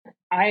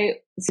I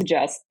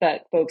suggest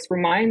that folks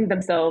remind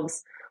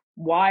themselves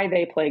why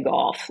they play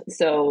golf.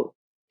 So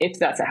if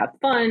that's to have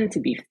fun, to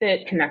be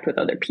fit, connect with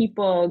other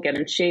people, get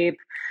in shape,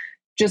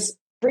 just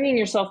bringing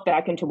yourself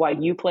back into why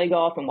you play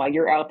golf and why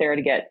you're out there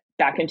to get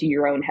back into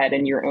your own head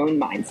and your own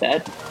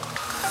mindset.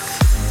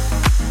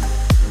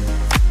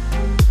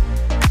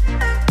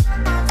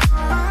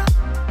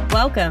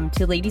 Welcome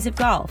to Ladies of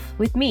Golf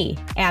with me,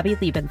 Abby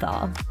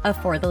Liebenthal, a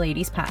For the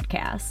Ladies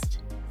podcast.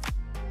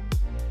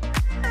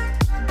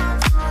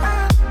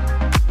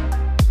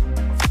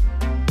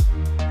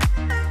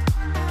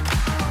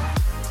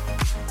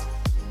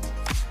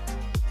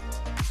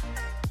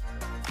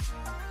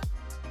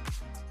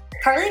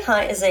 Carly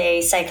Hunt is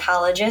a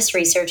psychologist,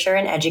 researcher,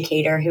 and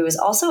educator who is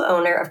also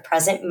owner of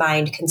Present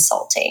Mind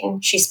Consulting.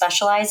 She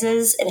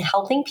specializes in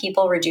helping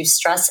people reduce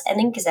stress and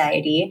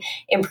anxiety,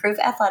 improve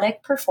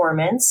athletic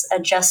performance,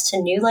 adjust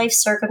to new life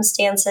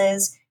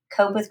circumstances,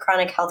 cope with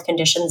chronic health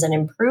conditions, and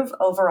improve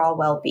overall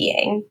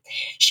well-being.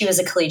 She was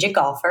a collegiate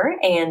golfer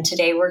and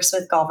today works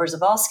with golfers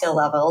of all skill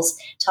levels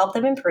to help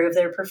them improve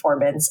their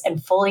performance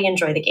and fully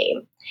enjoy the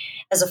game.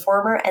 As a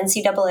former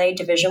NCAA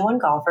Division I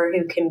golfer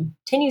who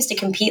continues to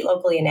compete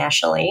locally and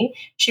nationally,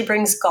 she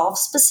brings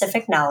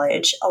golf-specific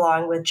knowledge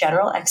along with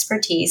general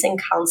expertise in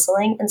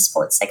counseling and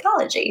sports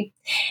psychology.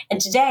 And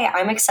today,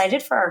 I'm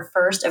excited for our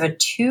first of a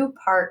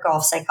two-part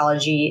golf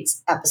psychology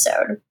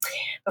episode.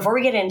 Before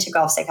we get into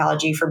golf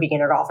psychology for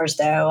beginner golfers,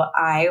 though,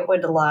 I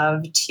would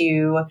love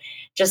to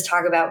just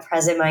talk about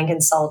Present Mind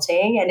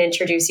Consulting and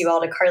introduce you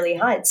all to Carly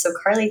Hunt. So,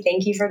 Carly,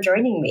 thank you for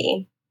joining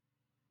me.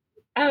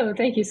 Oh,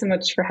 thank you so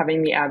much for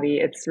having me, Abby.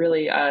 It's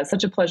really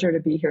such a pleasure to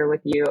be here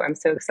with you. I'm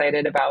so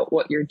excited about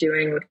what you're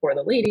doing with For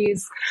the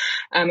Ladies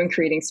and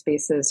creating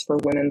spaces for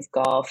women's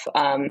golf.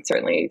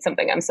 Certainly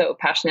something I'm so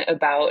passionate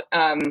about.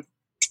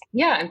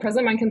 And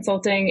Present Mind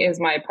Consulting is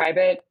my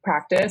private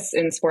practice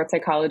in sports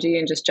psychology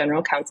and just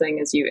general counseling,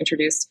 as you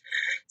introduced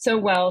so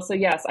well. So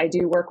yes, I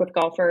do work with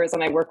golfers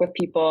and I work with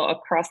people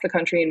across the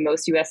country in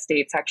most U.S.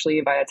 states,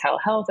 actually via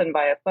telehealth and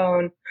via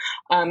phone.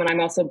 And I'm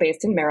also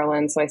based in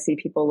Maryland, so I see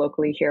people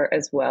locally here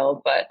as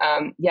well. But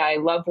I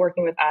love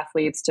working with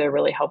athletes to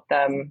really help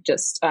them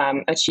just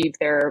achieve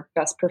their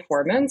best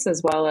performance,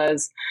 as well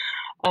as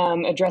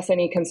address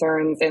any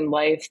concerns in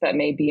life that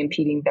may be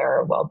impeding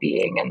their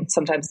well-being. And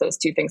sometimes those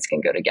two things can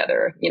go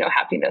together,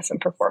 happiness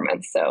and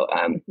performance. So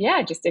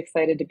just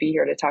excited to be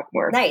here to talk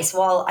more. Nice.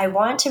 Well, I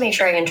want to make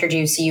sure I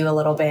introduce you a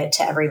little bit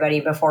to everybody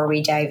before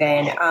we dive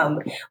in.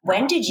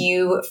 When did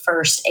you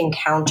first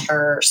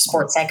encounter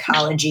sports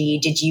psychology?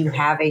 Did you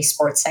have a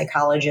sports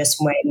psychologist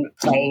when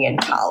playing in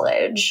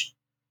college?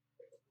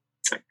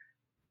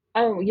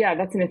 Oh, yeah,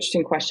 that's an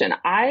interesting question.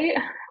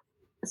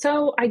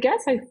 So I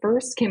guess I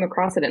first came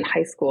across it in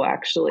high school,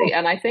 actually.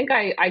 And I think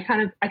I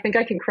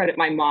can credit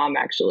my mom,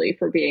 actually,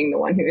 for being the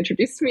one who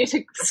introduced me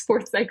to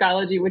sports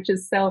psychology, which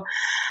is so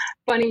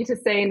funny to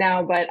say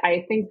now. But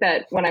I think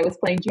that when I was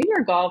playing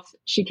junior golf,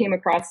 she came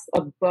across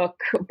a book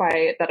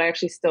that I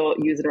actually still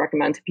use and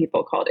recommend to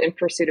people called In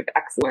Pursuit of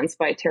Excellence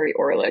by Terry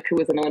Orlick, who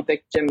was an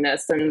Olympic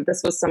gymnast. And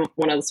this was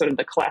one of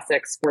the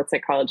classic sports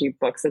psychology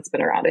books that's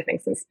been around, I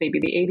think, since maybe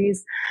the 80s.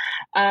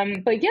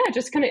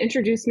 Just kind of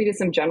introduced me to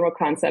some general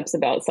concepts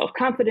about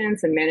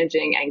self-confidence and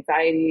managing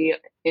anxiety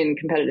in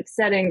competitive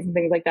settings and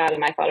things like that.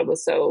 And I thought it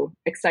was so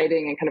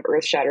exciting and kind of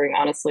earth-shattering,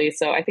 honestly.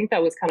 So I think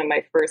that was kind of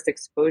my first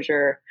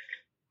exposure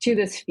to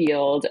this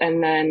field.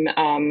 And then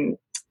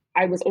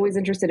I was always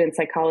interested in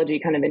psychology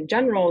kind of in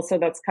general. So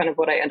that's kind of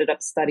what I ended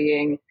up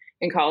studying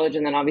in college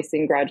and then obviously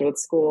in graduate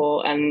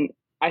school. And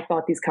I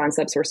thought these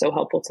concepts were so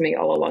helpful to me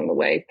all along the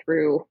way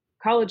through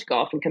college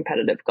golf and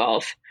competitive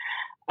golf.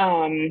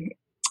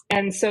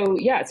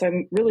 So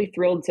I'm really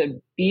thrilled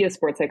to be a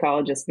sports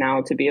psychologist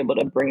now, to be able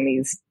to bring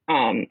these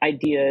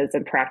ideas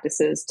and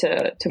practices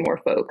to more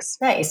folks.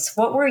 Nice.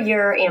 What were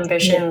your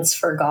ambitions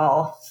for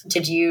golf?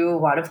 Did you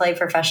want to play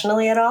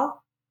professionally at all?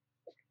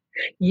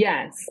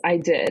 Yes, I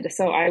did.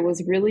 So I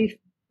was really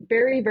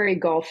very, very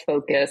golf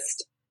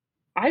focused,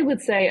 I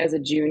would say, as a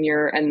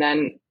junior, and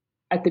then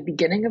at the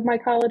beginning of my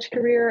college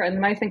career. And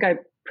then I think I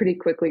pretty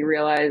quickly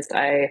realized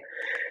I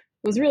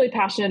was really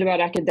passionate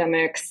about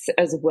academics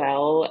as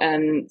well.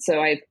 And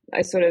so I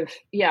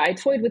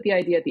toyed with the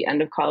idea at the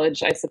end of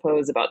college, I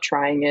suppose, about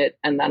trying it.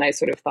 And then I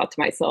sort of thought to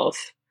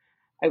myself,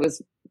 I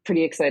was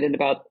pretty excited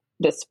about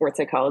the sports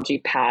psychology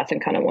path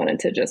and kind of wanted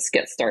to just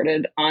get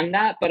started on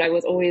that. But I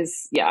was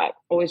always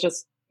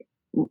just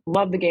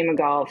love the game of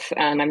golf.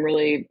 And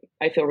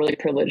I feel really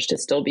privileged to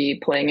still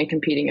be playing and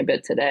competing a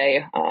bit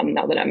today,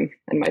 now that I'm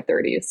in my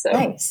 30s. So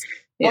nice.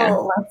 Yeah.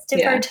 Well, let's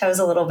dip our toes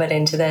a little bit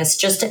into this.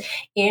 Just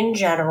in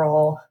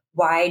general,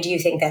 why do you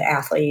think that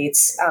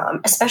athletes,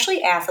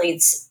 especially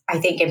athletes, I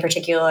think in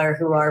particular,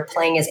 who are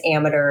playing as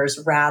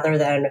amateurs rather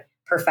than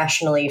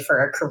professionally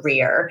for a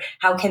career,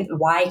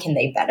 why can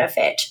they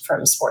benefit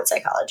from sports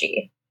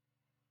psychology?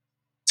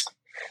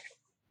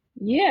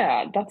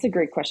 Yeah, that's a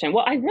great question.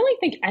 Well, I really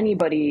think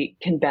anybody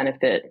can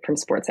benefit from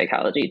sports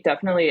psychology,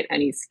 definitely at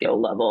any skill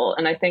level.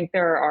 And I think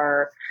there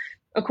are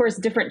of course,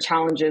 different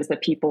challenges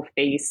that people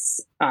face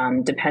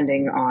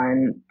depending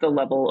on the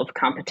level of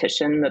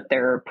competition that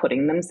they're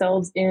putting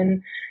themselves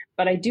in.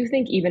 But I do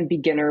think even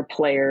beginner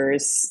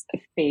players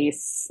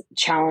face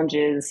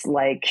challenges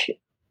like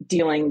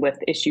dealing with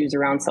issues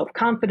around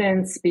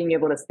self-confidence, being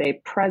able to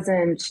stay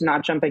present,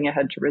 not jumping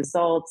ahead to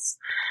results,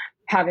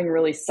 having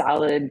really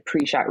solid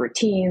pre-shot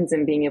routines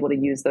and being able to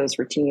use those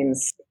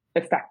routines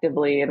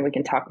effectively. And we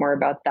can talk more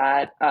about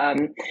that.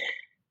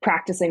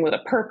 Practicing with a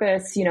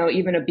purpose,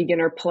 even a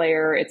beginner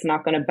player, it's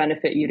not going to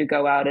benefit you to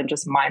go out and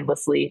just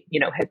mindlessly,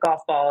 hit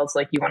golf balls.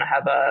 Like, you want to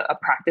have a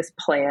practice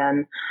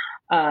plan.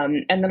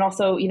 And then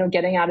also,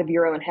 getting out of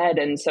your own head.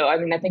 And so, I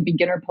think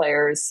beginner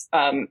players,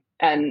 and,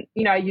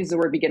 I use the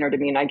word beginner to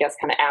mean, I guess,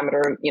 kind of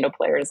amateur,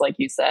 players, like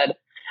you said,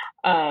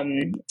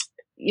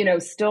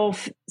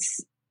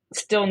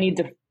 still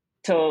need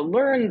to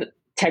learn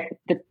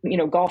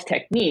golf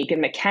technique and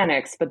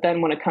mechanics. But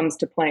then when it comes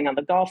to playing on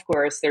the golf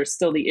course, there's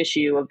still the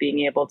issue of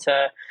being able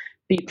to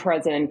be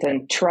present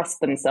and trust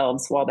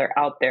themselves while they're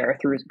out there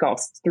through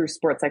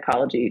sports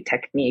psychology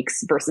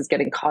techniques versus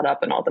getting caught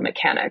up in all the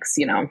mechanics,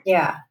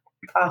 Yeah.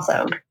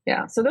 Awesome.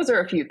 Yeah. So those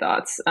are a few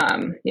thoughts.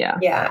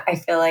 Yeah. I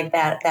feel like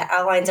that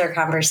outlines our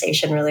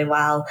conversation really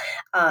well.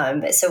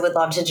 So would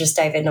love to just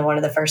dive into one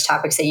of the first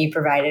topics that you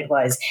provided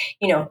was,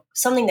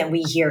 something that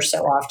we hear so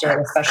often,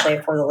 especially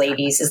for the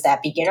ladies, is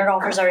that beginner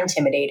golfers are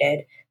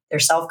intimidated. They're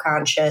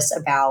self-conscious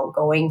about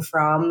going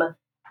from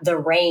the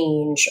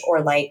range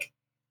or like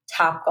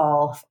Top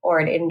Golf or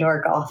an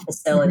indoor golf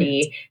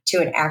facility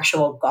to an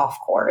actual golf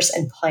course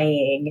and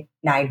playing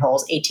 9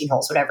 holes, 18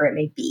 holes, whatever it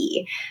may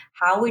be.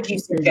 How would you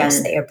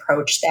suggest they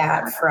approach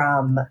that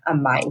from a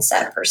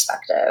mindset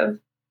perspective?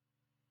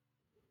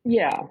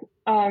 Yeah.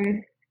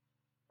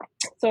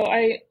 So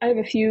I have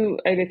a few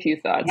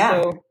thoughts.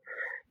 Yeah. So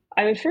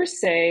I would first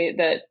say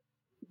that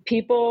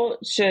people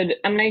should,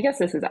 I guess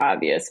this is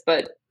obvious,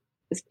 but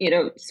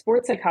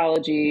sports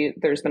psychology,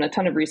 there's been a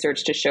ton of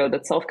research to show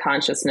that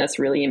self-consciousness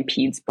really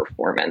impedes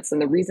performance.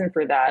 And the reason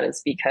for that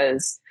is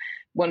because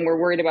when we're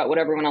worried about what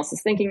everyone else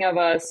is thinking of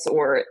us,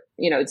 or,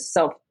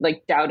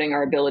 doubting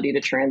our ability to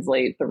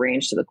translate the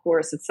range to the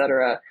course, et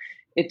cetera,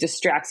 it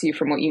distracts you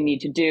from what you need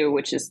to do,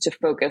 which is to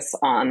focus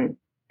on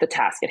the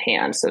task at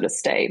hand. So to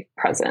stay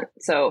present.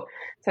 So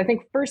I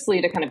think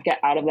firstly, to kind of get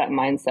out of that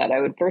mindset,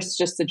 I would first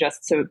just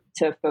suggest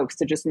to folks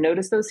to just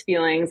notice those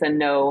feelings and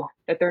know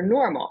that they're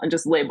normal and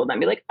just label them.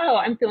 Be like, oh,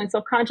 I'm feeling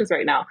self-conscious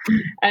right now.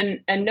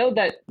 And know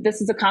that this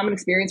is a common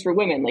experience for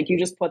women. Like, you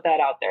just put that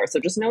out there. So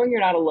just knowing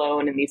you're not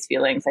alone in these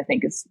feelings, I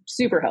think, is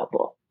super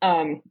helpful.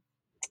 And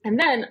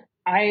then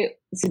I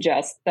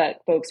suggest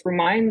that folks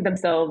remind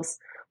themselves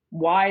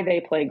why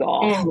they play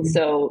golf.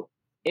 So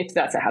if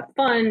that's to have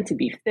fun, to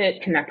be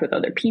fit, connect with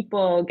other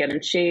people, get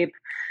in shape,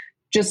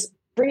 just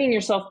bringing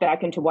yourself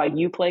back into why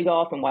you play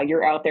golf and why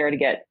you're out there, to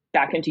get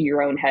back into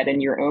your own head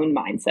and your own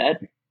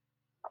mindset.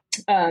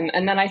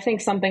 And then I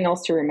think something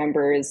else to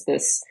remember is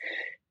this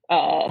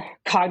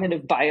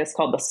cognitive bias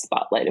called the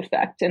spotlight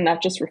effect. And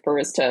that just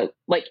refers to,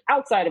 like,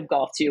 outside of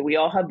golf too, we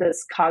all have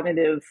this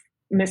cognitive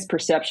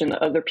misperception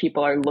that other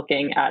people are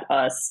looking at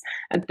us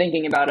and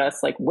thinking about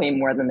us like way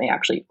more than they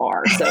actually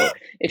are. So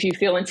if you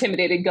feel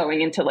intimidated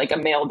going into like a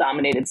male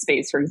dominated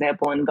space, for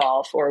example, in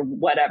golf or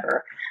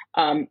whatever,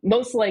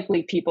 most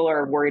likely people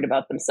are worried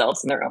about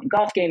themselves and their own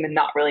golf game and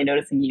not really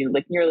noticing you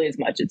like nearly as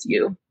much as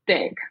you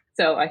think.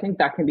 So I think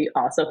that can be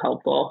also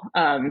helpful.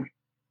 And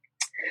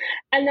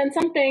then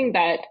something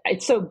that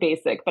it's so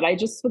basic, but I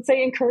just would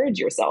say encourage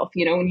yourself.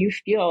 When you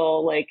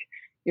feel like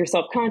you're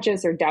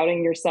self-conscious or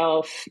doubting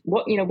yourself,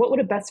 what would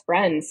a best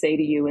friend say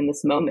to you in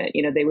this moment?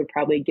 They would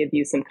probably give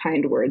you some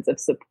kind words of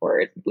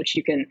support, which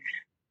you can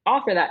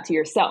offer that to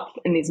yourself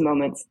in these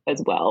moments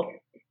as well.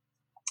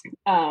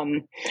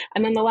 And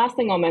then the last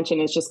thing I'll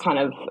mention is just kind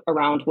of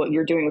around what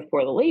you're doing with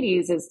For the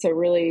Ladies is to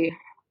really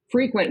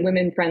frequent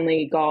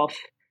women-friendly golf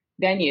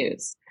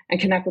venues and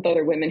connect with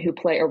other women who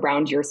play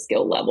around your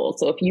skill level.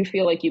 So if you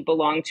feel like you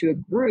belong to a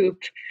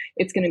group,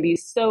 it's going to be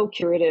so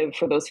curative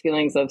for those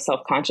feelings of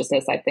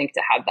self-consciousness, I think,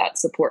 to have that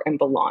support and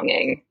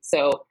belonging.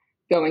 So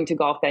going to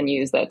golf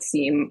venues that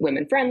seem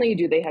women-friendly,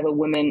 do they have a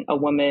woman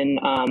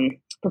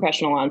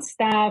professional on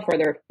staff? Are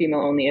there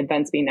female-only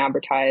events being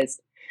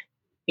advertised?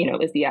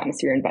 Is the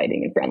atmosphere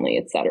inviting and friendly,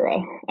 et cetera?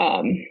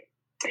 And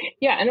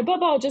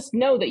above all, just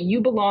know that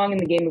you belong in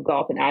the game of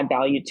golf and add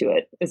value to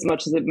it, as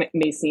much as it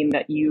may seem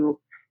that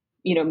you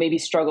maybe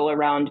struggle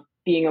around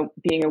being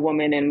a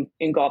woman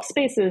in golf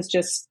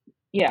spaces.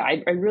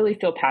 I really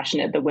feel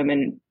passionate that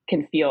women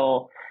can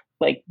feel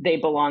like they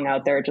belong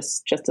out there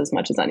just as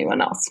much as anyone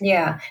else.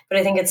 Yeah. But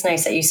I think it's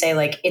nice that you say,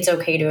 like, it's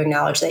okay to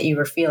acknowledge that you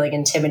were feeling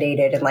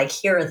intimidated and, like,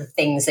 here are the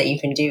things that you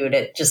can do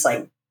to just,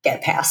 like,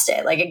 get past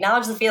it. Like,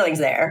 acknowledge the feelings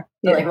there.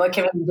 But, like, what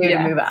can we do to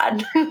move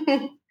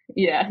on?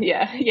 Yeah,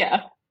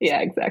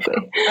 exactly.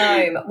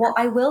 Well,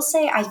 I will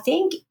say, I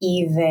think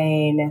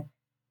even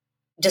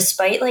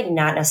despite like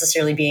not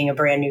necessarily being a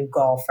brand new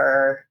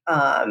golfer,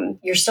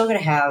 you're still going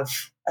to have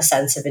a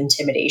sense of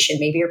intimidation.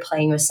 Maybe you're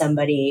playing with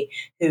somebody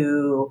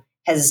who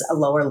has a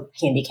lower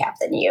handicap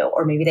than you,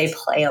 or maybe they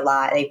play a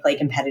lot, they play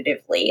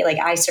competitively. Like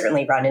I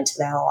certainly run into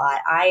that a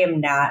lot. I am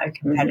not a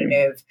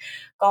competitive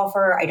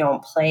golfer. I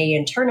don't play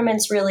in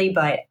tournaments really,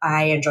 but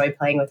I enjoy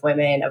playing with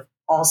women of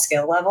all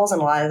skill levels.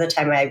 And a lot of the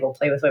time I will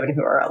play with women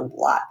who are a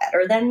lot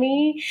better than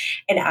me.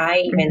 And I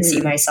even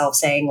see myself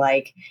saying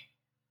like,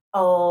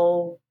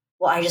 oh,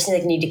 well, I just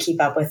need to keep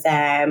up with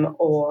them,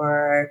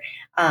 or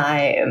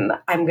I'm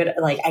gonna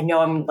like I know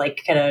I'm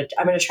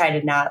gonna try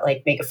to not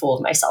like make a fool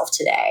of myself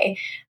today.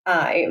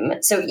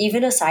 So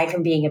even aside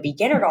from being a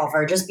beginner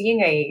golfer, just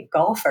being a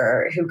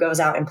golfer who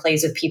goes out and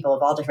plays with people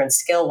of all different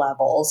skill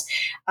levels,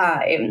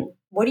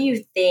 what do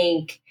you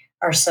think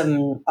are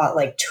some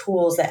like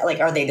tools that like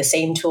are they the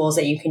same tools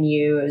that you can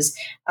use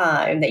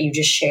that you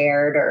just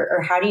shared,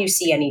 or how do you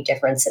see any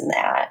difference in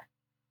that?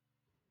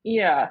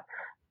 Yeah,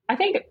 I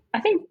think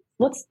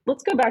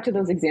let's go back to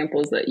those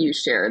examples that you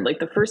shared. Like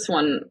the first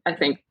one, I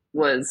think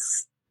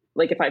was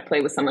like if I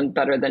play with someone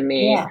better than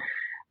me,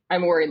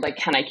 I'm worried like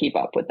can I keep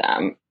up with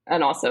them?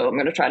 And also I'm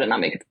going to try to not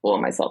make a fool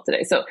of myself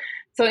today. So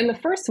in the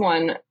first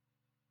one,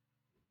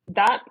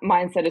 that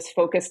mindset is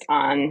focused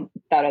on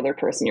that other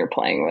person you're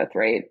playing with,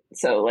 right?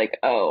 So like,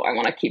 oh, I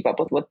want to keep up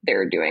with what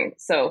they're doing.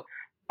 So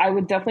I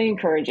would definitely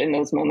encourage in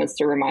those moments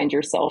to remind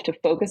yourself to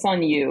focus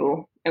on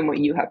you and what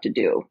you have to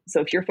do.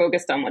 So if you're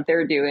focused on what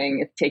they're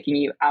doing, it's taking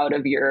you out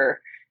of your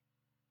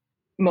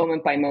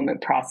moment by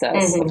moment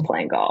process of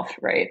playing golf,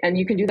 right? And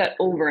you can do that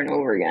over and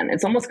over again.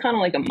 It's almost kind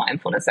of like a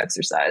mindfulness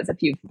exercise.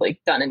 If you've like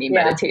done any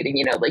meditating,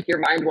 you know, like your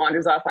mind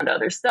wanders off onto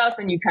other stuff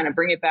and you kind of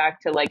bring it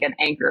back to like an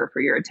anchor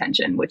for your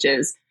attention, which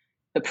is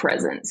the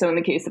present. So in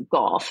the case of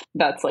golf,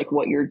 that's like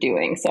what you're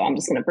doing. So I'm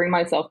just going to bring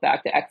myself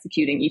back to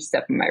executing each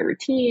step of my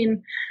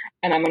routine.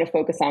 And I'm going to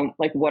focus on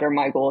like, what are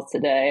my goals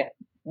today?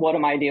 What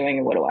am I doing?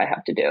 And what do I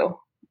have to do?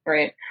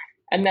 Right.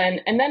 And then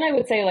I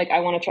would say like,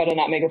 I want to try to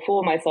not make a fool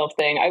of myself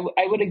thing.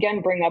 I would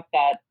again bring up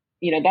that,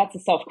 you know, that's a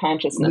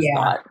self-consciousness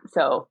thought.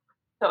 So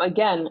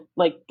again,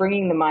 like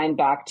bringing the mind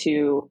back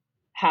to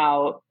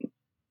how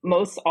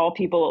most all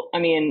people, I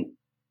mean,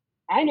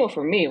 I know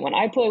for me, when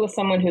I play with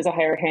someone who's a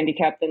higher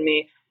handicap than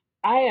me,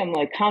 I am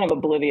like kind of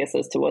oblivious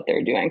as to what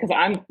they're doing because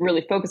I'm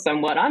really focused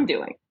on what I'm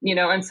doing, you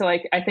know? And so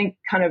like, I think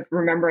kind of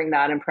remembering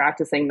that and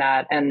practicing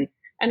that and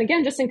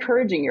again, just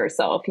encouraging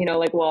yourself, you know,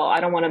 like, well,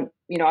 I don't want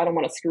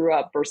to screw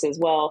up versus,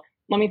 well,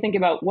 let me think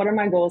about what are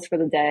my goals for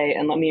the day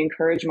and let me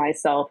encourage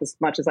myself as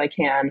much as I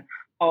can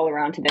all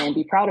around today and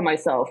be proud of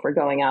myself for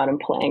going out and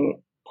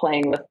playing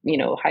with, you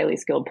know, highly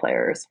skilled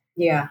players.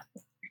 Yeah.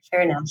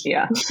 Fair enough.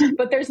 Yeah.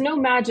 But there's no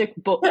magic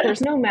book.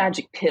 There's no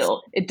magic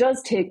pill. It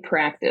does take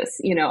practice,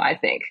 you know, I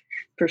think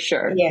for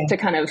sure to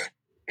kind of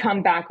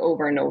come back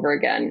over and over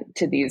again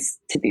to these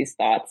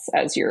thoughts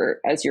as you're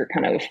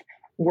kind of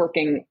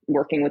working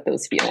with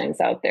those feelings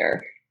out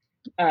there.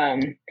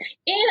 And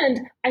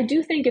I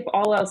do think if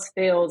all else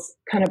fails,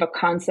 kind of a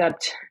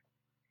concept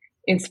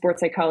in sports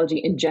psychology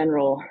in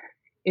general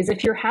is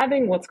if you're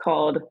having what's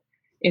called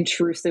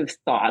intrusive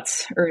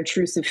thoughts or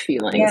intrusive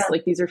feelings,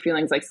 like these are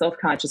feelings like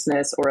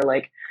self-consciousness or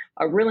like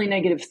a really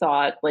negative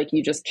thought, like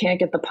you just can't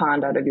get the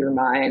pond out of your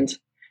mind.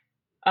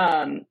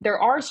 There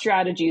are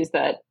strategies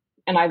that,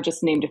 and I've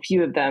just named a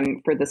few of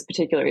them for this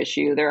particular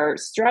issue. There are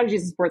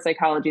strategies in sports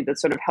psychology that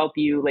sort of help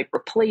you like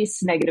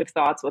replace negative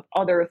thoughts with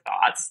other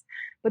thoughts.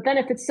 But then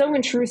if it's so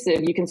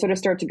intrusive, you can sort of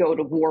start to go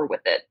to war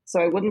with it.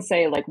 So I wouldn't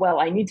say like, well,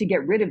 I need to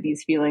get rid of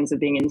these feelings of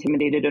being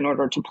intimidated in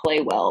order to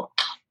play well,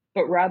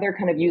 but rather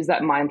kind of use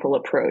that mindful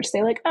approach.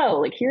 Say like, oh,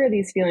 like here are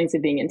these feelings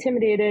of being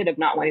intimidated, of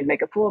not wanting to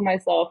make a fool of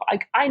myself.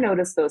 I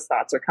notice those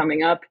thoughts are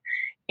coming up.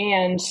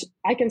 And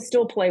I can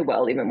still play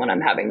well even when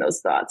I'm having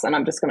those thoughts. And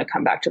I'm just going to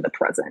come back to the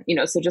present, you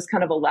know, so just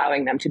kind of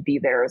allowing them to be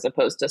there as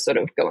opposed to sort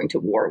of going to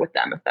war with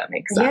them, if that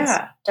makes sense.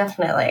 Yeah,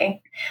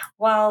 definitely.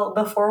 Well,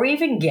 before we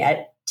even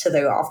get to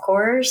the golf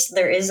course,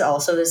 there is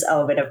also this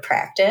element of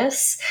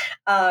practice.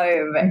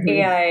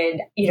 And,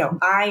 you know,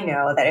 I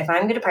know that if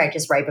I'm going to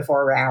practice right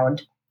before a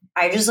round,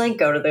 I just like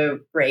go to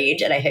the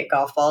range and I hit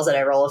golf balls and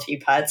I roll a few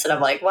putts and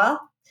I'm like, well,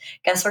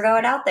 guess we're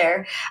going out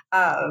there.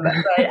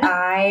 But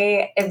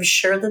I am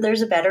sure that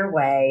there's a better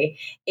way.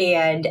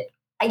 And,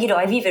 you know,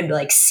 I've even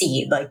like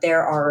seen like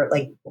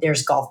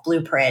there's Golf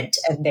Blueprint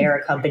and they're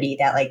a company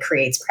that like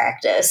creates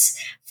practice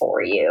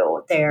for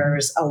you.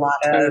 There's a lot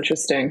of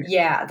interesting.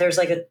 Yeah. There's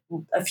like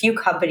a few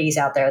companies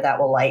out there that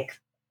will like,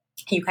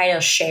 you kind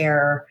of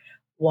share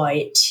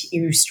what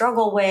you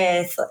struggle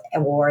with,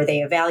 or they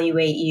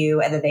evaluate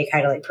you and then they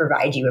kind of like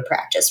provide you a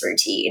practice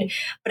routine.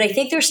 But I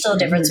think there's still a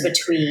difference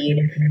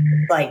between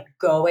like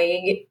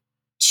going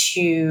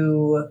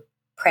to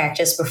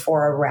practice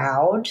before a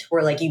round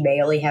where like you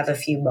may only have a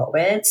few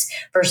moments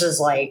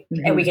versus like,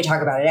 and we can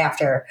talk about it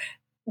after,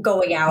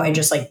 going out and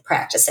just like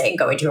practicing,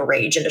 going to a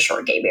range in a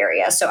short game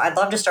area. So I'd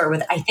love to start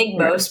with, I think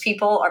most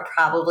people are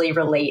probably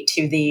relate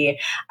to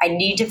I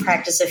need to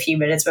practice a few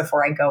minutes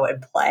before I go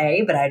and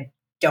play, but I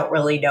don't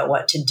really know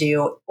what to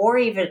do or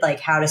even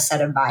like how to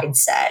set a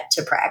mindset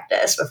to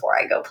practice before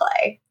I go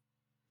play.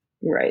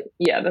 Right.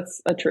 Yeah,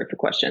 that's a terrific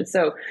question.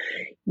 So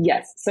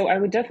yes. So I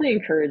would definitely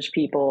encourage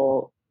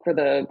people for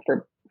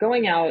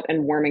going out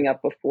and warming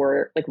up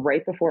before, like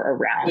right before a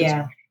round,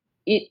 Yeah.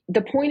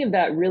 The point of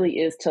that really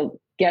is to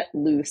get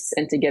loose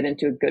and to get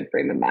into a good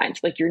frame of mind.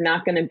 Like you're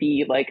not going to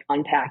be like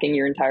unpacking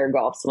your entire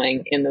golf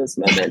swing in those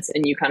moments.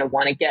 And you kind of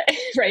want to get,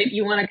 right.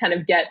 You want to kind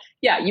of get,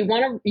 you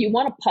want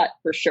to putt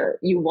for sure.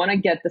 You want to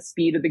get the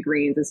speed of the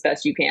greens as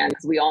best you can,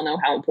 because we all know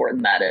how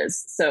important that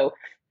is. So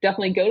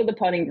definitely go to the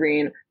putting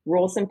green,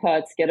 roll some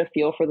putts, get a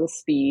feel for the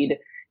speed.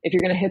 If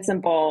you're going to hit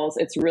some balls,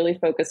 it's really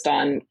focused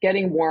on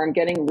getting warm,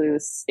 getting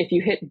loose. If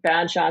you hit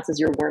bad shots as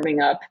you're warming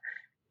up,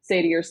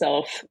 say to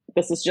yourself,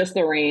 this is just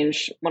the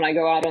range. When I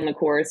go out on the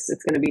course,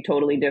 it's going to be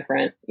totally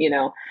different. You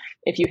know,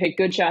 if you hit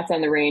good shots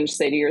on the range,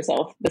 say to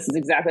yourself, this is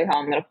exactly how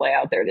I'm going to play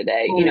out there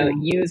today. You know,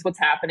 use what's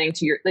happening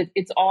to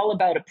it's all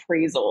about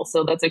appraisal.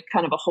 So that's a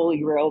kind of a holy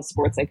grail of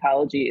sports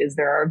psychology, is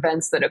there are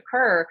events that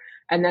occur,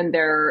 and then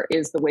there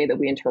is the way that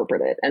we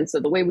interpret it. And so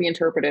the way we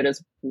interpret it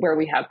is where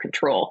we have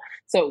control.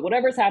 So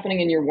whatever's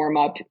happening in your warm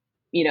up,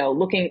 you know,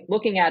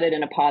 looking at it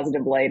in a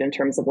positive light in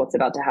terms of what's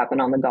about to happen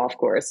on the golf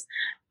course.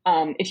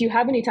 If you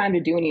have any time to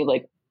do any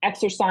like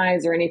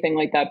exercise or anything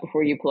like that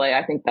before you play,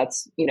 I think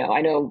that's, you know,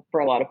 I know for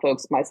a lot of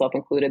folks, myself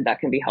included, that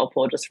can be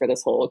helpful just for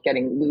this whole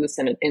getting loose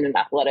and in an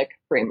athletic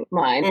frame of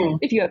mind,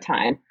 if you have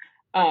time.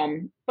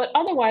 But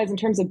otherwise, in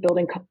terms of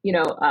building, you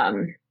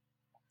know,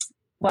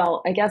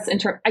 well, I guess in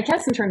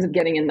terms of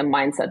getting in the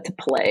mindset to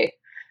play,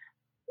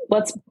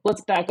 let's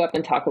back up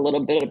and talk a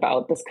little bit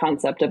about this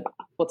concept of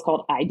what's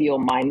called ideal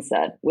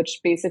mindset, which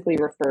basically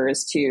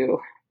refers to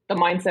the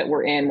mindset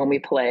we're in when we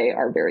play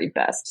our very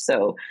best.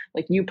 So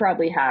like you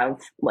probably have,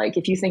 like,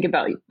 if you think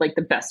about like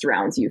the best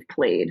rounds you've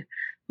played,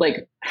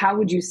 like how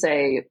would you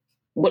say,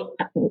 what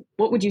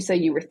would you say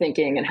you were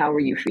thinking and how were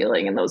you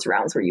feeling in those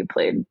rounds where you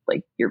played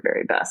like your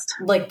very best?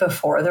 Like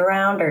before the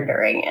round or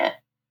during it?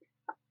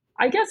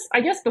 I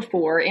guess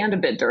before and a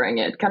bit during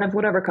it, kind of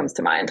whatever comes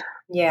to mind.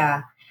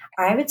 Yeah.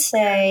 I would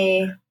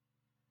say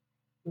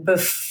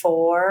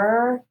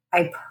before,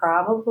 I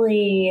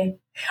probably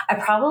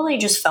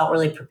just felt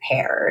really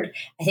prepared.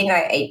 I think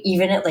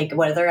even at like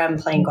whether I'm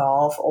playing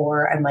golf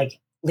or I'm like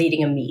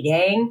leading a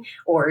meeting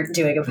or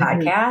doing a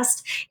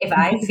podcast, if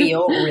I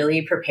feel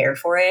really prepared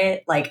for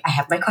it, like I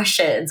have my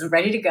questions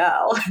ready to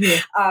go,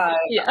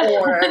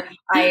 or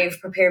I've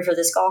prepared for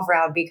this golf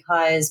round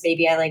because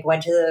maybe I like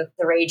went to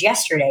the range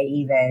yesterday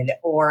even,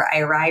 or I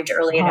arrived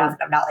early enough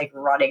and I'm not like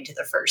running to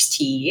the first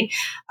tee.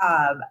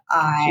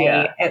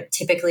 I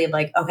typically am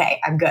like,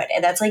 okay, I'm good.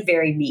 And that's like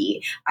very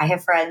me. I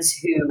have friends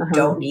who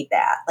don't need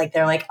that. Like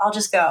they're like, I'll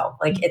just go,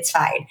 like it's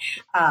fine.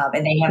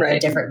 And they have a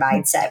different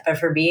mindset. But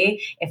for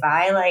me, if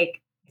I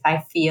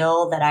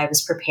feel that I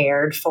was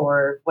prepared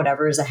for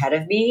whatever is ahead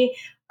of me,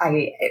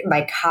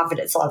 my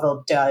confidence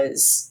level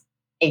does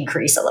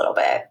increase a little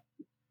bit.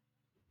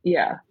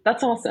 Yeah,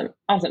 that's awesome.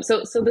 Awesome.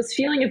 So this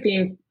feeling of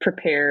being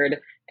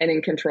prepared and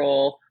in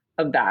control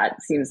of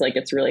that seems like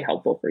it's really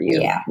helpful for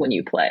you when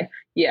you play.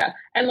 Yeah.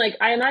 And like,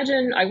 I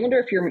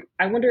wonder if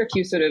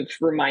you sort of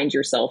remind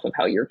yourself of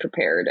how you're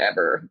prepared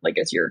ever, like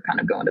as you're kind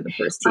of going to the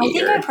first tee. I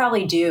think I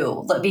probably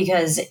do,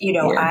 because, you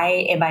know,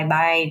 in my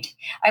mind,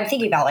 I'm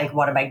thinking about like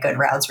one of my good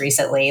rounds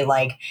recently.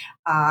 Like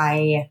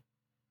I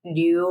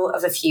knew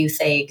of a few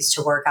things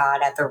to work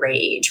on at the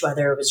range,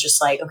 whether it was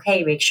just like,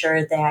 okay, make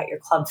sure that your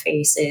club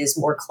face is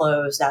more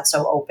closed, not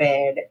so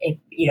open.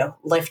 You know,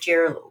 lift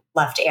your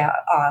left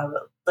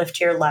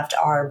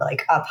arm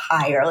like up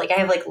higher. Like I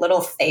have like little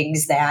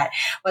things that,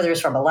 whether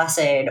it's from a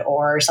lesson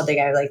or something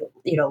I like,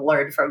 you know,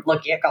 learned from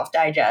looking at Golf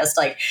Digest,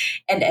 like,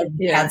 and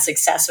had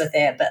success with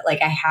it. But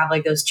like I have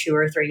like those 2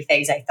 or 3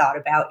 things I thought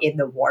about in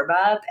the warm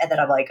up, and then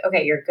I'm like,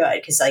 okay, you're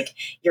good, because like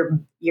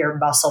your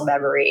muscle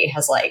memory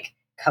has like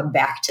come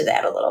back to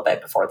that a little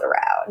bit before the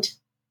round.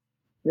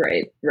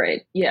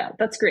 Right. Yeah,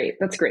 that's great.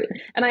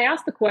 And I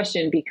asked the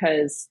question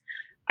because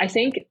I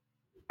think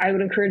I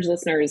would encourage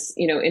listeners,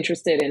 you know,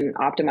 interested in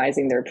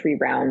optimizing their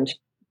pre-round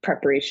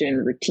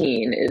preparation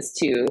routine, is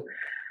to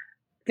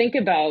think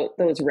about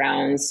those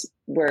rounds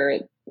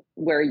where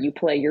you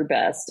play your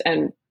best,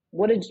 and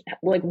what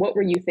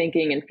were you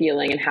thinking and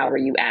feeling, and how were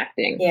you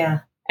acting? Yeah.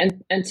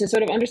 And to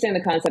sort of understand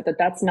the concept that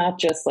that's not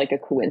just like a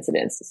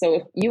coincidence. So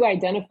if you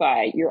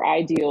identify your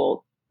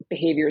ideal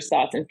behaviors,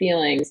 thoughts, and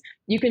feelings,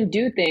 you can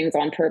do things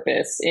on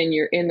purpose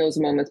in those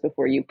moments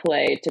before you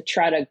play to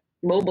try to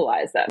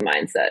mobilize that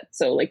mindset.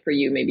 So like for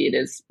you, maybe it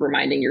is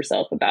reminding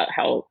yourself about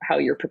how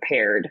you're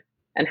prepared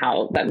and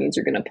how that means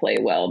you're going to play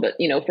well. But,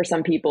 you know, for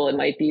some people, it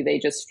might be they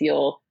just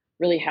feel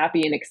really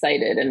happy and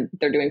excited, and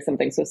they're doing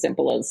something so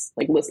simple as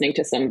like listening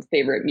to some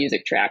favorite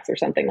music tracks or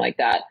something like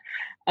that.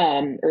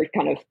 Or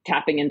kind of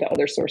tapping into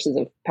other sources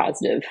of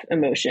positive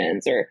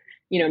emotions, or,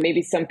 you know,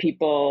 maybe some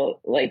people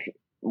like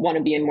want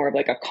to be in more of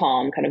like a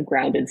calm kind of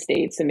grounded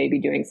state. So maybe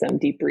doing some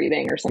deep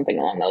breathing or something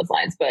along those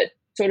lines. But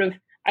sort of,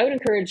 I would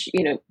encourage,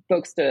 you know,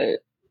 folks to,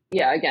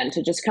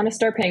 to just kind of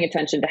start paying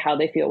attention to how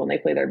they feel when they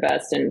play their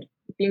best, and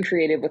being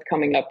creative with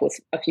coming up with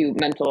a few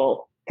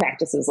mental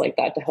practices like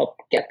that to help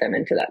get them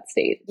into that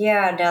state.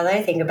 Yeah. Now that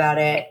I think about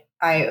it,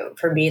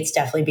 for me, it's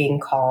definitely being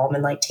calm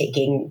and like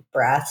taking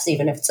breaths,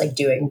 even if it's like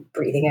doing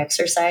breathing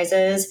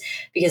exercises,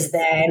 because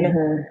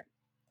then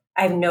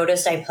I've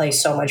noticed I play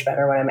so much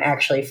better when I'm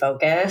actually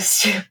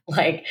focused.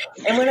 Like,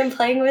 and when I'm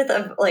playing with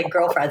like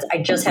girlfriends, I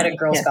just had a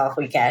girls golf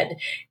weekend,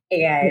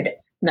 and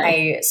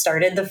I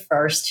started the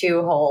first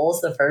 2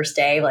 holes the first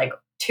day, like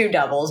 2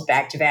 doubles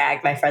back to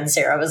back. My friend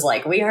Sarah was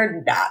like, "We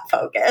are not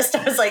focused."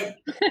 I was like,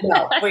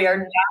 "No, we are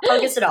not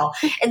focused at all."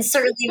 And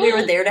certainly we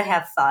were there to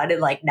have fun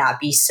and like not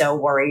be so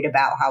worried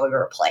about how we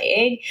were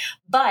playing.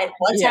 But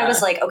once I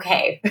was like,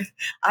 okay,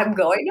 I'm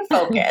going to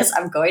focus.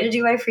 I'm going to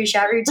do my free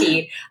shot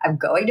routine. I'm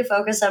going to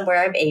focus on where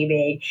I'm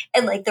aiming.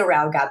 And like the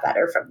round got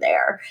better from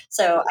there.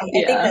 So I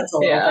think that's a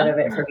little bit of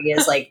it for me,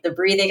 is like the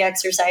breathing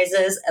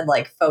exercises and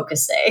like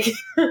focusing.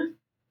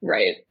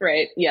 Right.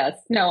 Yes.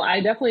 No, I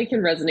definitely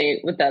can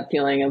resonate with that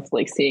feeling of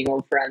like seeing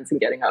old friends and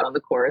getting out on the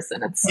course.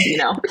 And it's,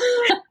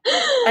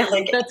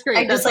 that's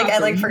great.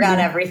 I forgot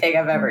everything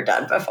I've ever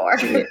done before.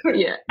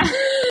 Yeah.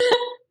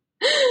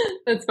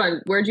 That's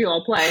fun. Where'd you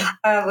all play?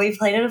 We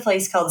played at a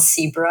place called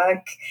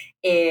Seabrook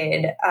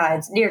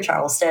it's near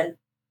Charleston.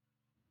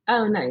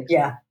 Oh, nice.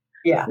 Yeah.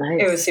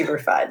 Nice. It was super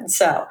fun.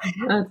 So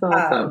that's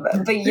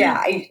awesome. But yeah,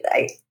 I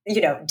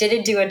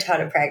didn't do a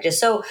ton of practice.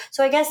 So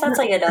I guess that's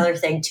like another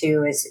thing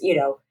too, is,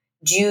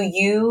 do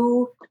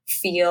you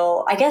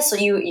feel, I guess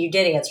you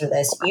did answer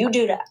this.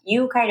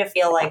 You kind of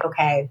feel like,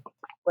 okay,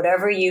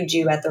 whatever you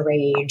do at the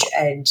range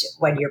and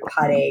when you're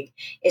putting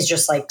is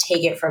just like,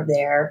 take it from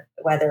there,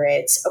 whether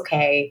it's,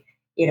 okay,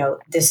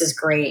 this is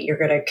great, you're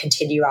going to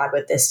continue on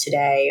with this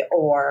today,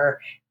 or,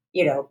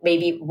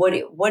 maybe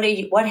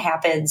what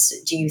happens,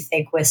 do you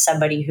think, with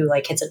somebody who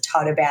like hits a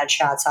ton of bad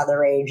shots on the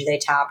range, they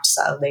topped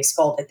some, they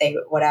scolded,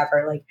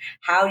 whatever, like,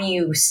 how do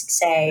you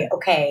say,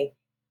 okay,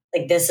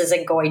 like this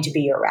isn't going to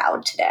be your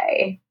round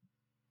today?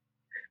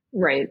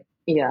 Right.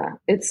 Yeah.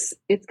 It's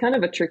kind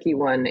of a tricky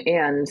one.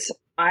 And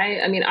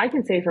I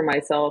can say for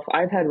myself,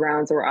 I've had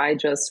rounds where I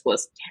just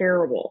was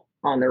terrible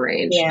on the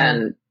range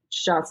and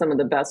shot some of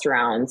the best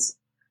rounds,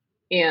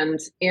 and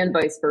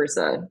vice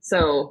versa.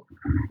 So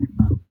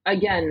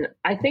again,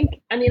 I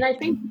think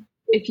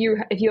if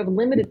you have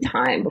limited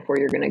time before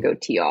you're going to go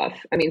tee off,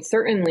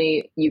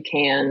 certainly you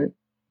can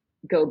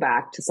go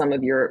back to some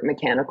of your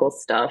mechanical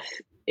stuff.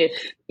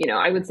 If,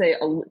 I would say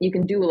you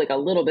can do like a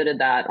little bit of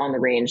that on the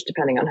range,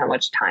 depending on how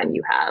much time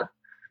you have.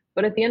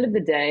 But at the end of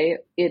the day,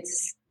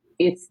 it's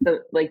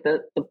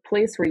the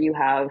place where you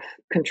have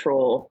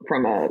control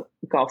from a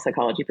golf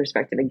psychology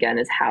perspective, again,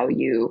 is how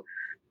you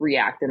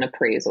react and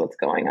appraise what's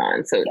going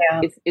on. So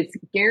it's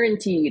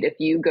guaranteed, if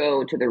you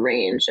go to the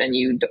range and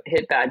you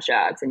hit bad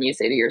shots and you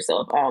say to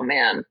yourself, oh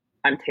man,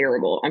 I'm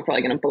terrible, I'm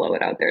probably going to blow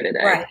it out there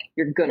today. Right.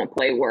 You're going to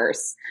play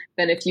worse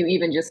than if you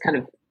even just kind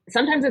of,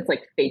 sometimes it's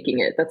like faking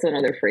it. That's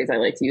another phrase I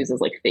like to use, is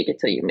like fake it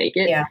till you make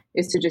it,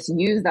 is to just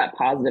use that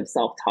positive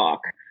self-talk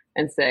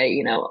and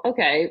say,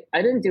 okay,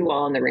 I didn't do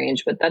well on the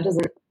range, but that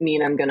doesn't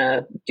mean I'm going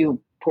to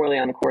do poorly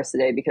on the course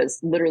today, because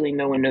literally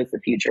no one knows the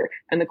future.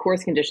 And the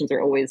course conditions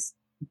are always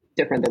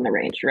different than the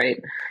range, right?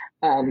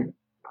 And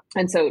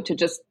so to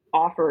just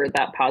offer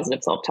that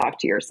positive self-talk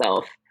to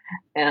yourself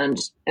and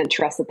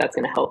trust that that's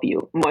going to help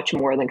you much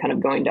more than kind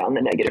of going down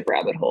the negative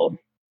rabbit hole.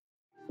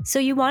 So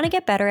you want to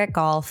get better at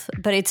golf,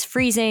 but it's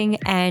freezing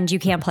and you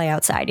can't play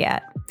outside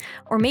yet.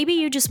 Or maybe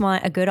you just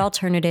want a good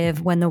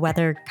alternative when the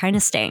weather kind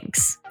of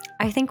stinks.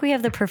 I think we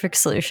have the perfect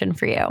solution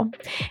for you.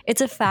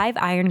 It's a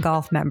 5-Iron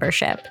Golf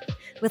membership.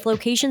 With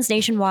locations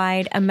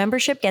nationwide, a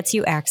membership gets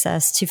you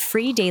access to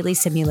free daily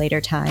simulator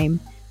time,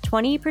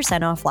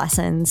 20% off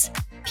lessons,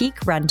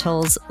 peak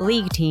rentals,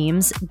 league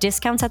teams,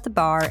 discounts at the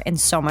bar, and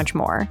so much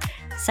more.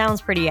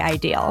 Sounds pretty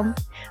ideal.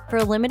 For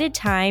a limited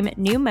time,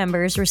 new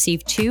members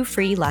receive 2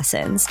 free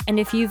lessons, and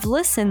if you've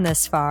listened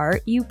this far,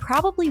 you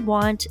probably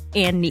want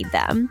and need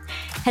them.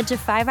 Head to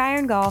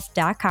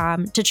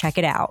 5irongolf.com to check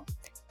it out.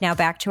 Now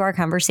back to our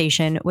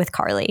conversation with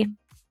Carly.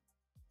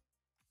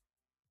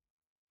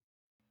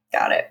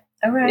 Got it.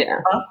 All right. Yeah.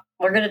 Well,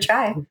 we're going to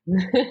try.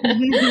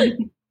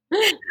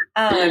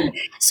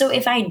 So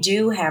if I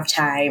do have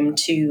time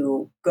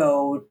to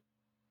go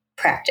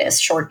practice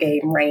short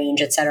game,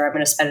 range, etc., I'm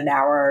going to spend an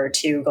hour or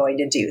two going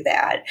to do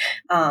that.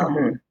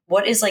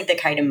 What is like the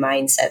kind of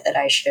mindset that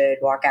I should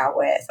walk out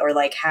with, or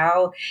like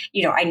how,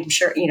 I'm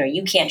sure,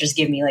 you can't just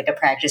give me like a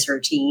practice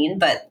routine,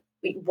 but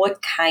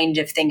what kind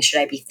of things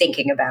should I be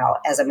thinking about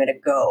as I'm going to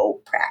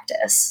go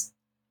practice?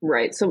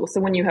 Right. So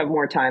when you have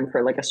more time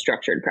for like a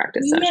structured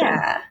practice session.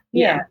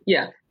 Yeah,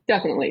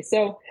 definitely.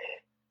 So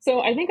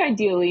I think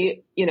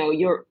ideally,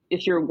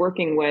 if you're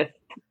working with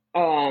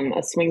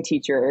a swing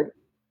teacher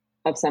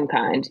of some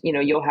kind,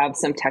 you'll have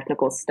some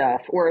technical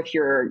stuff, or if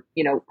you're,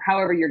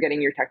 however you're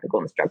getting your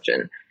technical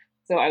instruction.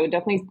 So I would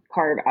definitely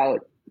carve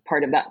out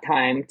part of that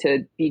time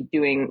to be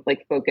doing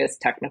like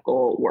focused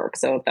technical work.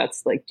 So if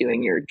that's like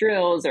doing your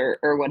drills or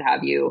what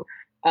have you,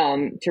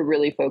 to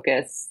really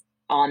focus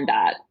on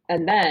that.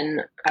 And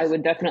then I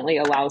would definitely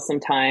allow some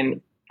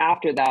time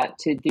after that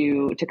to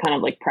kind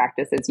of like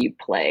practice as you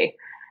play.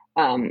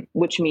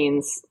 Which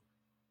means,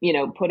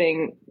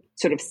 putting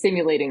sort of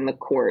simulating the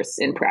course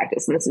in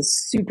practice. And this is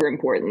super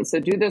important. So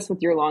do this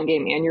with your long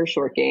game and your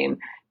short game.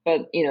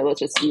 But, let's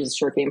just use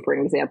short game for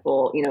an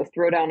example.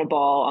 Throw down a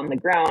ball on the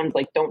ground,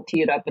 like don't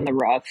tee it up in the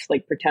rough,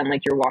 like pretend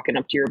like you're walking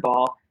up to your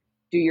ball,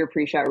 do your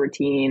pre-shot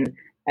routine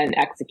and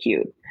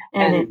execute.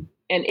 And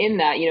in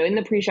that, in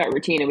the pre-shot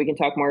routine, and we can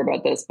talk more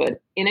about this,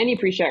 but in any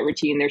pre-shot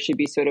routine, there should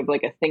be sort of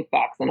like a think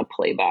box and a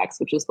play box,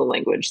 which is the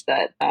language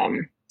that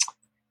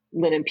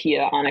Lynn and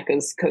Pia,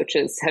 Annika's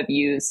coaches, have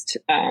used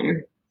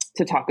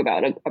to talk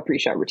about a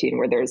pre-shot routine,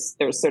 where there's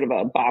sort of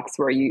a box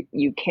where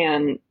you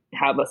can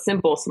have a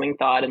simple swing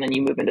thought, and then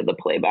you move into the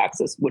play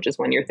boxes, which is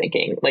when you're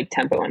thinking like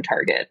tempo and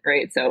target,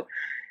 right? So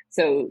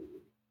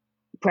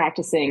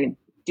practicing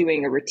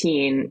doing a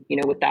routine,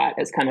 with that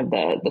as kind of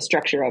the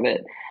structure of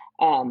it,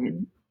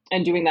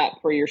 and doing that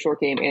for your short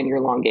game and your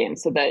long game.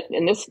 So that,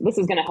 and this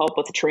is going to help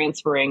with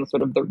transferring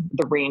sort of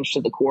the range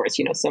to the course.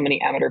 So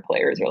many amateur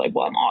players are like,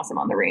 well, I'm awesome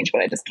on the range,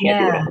 but I just can't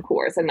do it on the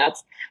course. And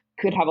that's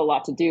could have a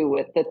lot to do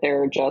with that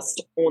they're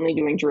just only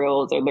doing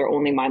drills, or they're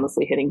only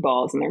mindlessly hitting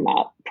balls, and they're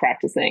not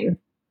practicing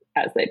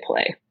as they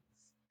play.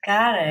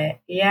 Got it.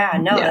 Yeah,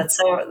 no,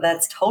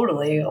 that's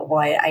totally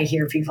what I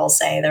hear people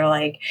say. They're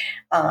like,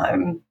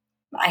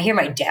 I hear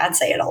my dad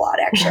say it a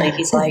lot, actually.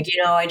 He's like,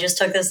 I just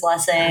took this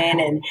lesson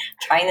and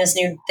trying this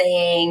new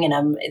thing,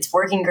 and it's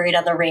working great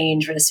on the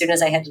range, but as soon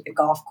as I head to the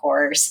golf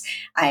course,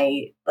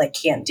 I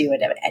can't do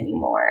it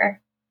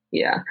anymore.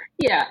 Yeah.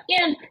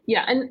 And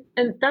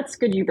that's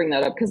good you bring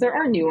that up, because there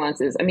are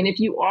nuances. I mean, if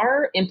you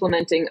are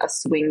implementing a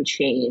swing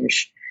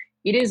change,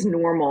 it is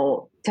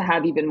normal to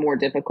have even more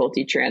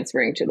difficulty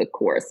transferring to the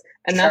course.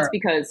 And that's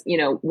because,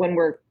 when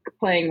we're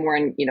playing more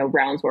in,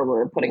 rounds where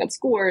we're putting up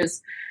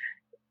scores,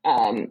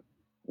 you're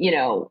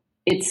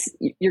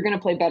going to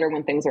play better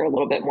when things are a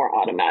little bit more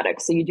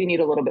automatic. So you do need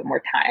a little bit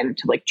more time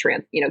to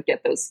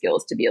get those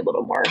skills to be a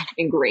little more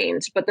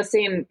ingrained, but the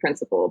same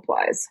principle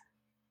applies.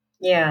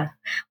 Yeah.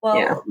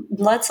 Well,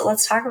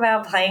 let's talk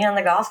about playing on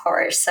the golf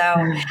course.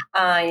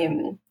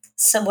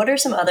 So what are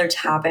some other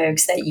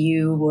topics that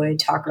you would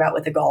talk about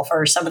with a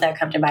golfer? Some of that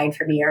come to mind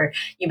for me, or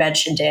you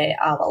mentioned it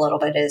a little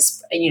bit,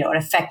 is, an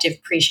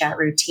effective pre-shot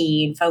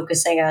routine,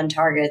 focusing on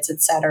targets,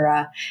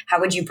 etc.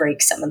 How would you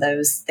break some of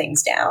those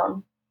things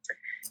down?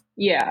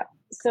 Yeah.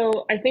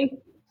 So I think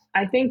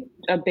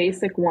a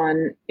basic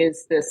one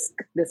is this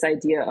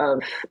idea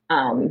of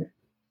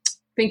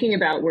thinking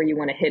about where you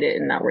want to hit it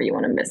and not where you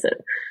want to miss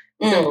it.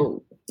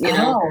 So,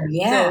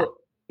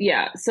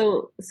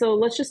 So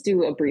let's just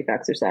do a brief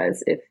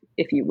exercise,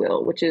 if you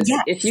will, which is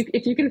if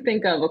you can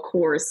think of a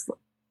course,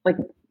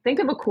 think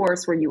of a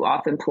course where you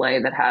often play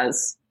that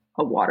has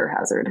a water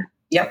hazard.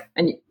 Yep.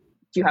 And do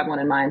you have one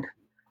in mind?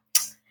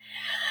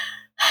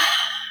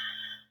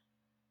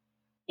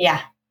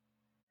 Yeah.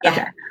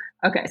 Okay.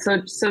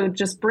 So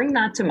just bring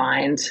that to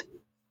mind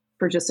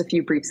for just a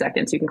few brief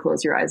seconds. You can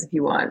close your eyes if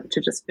you want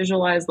to just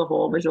visualize the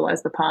hole,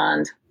 visualize the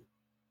pond.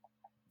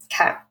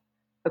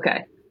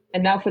 Okay.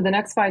 And now for the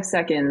next 5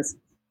 seconds,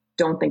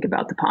 don't think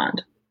about the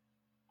pond.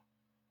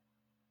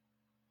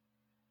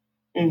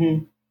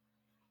 Mm-hmm.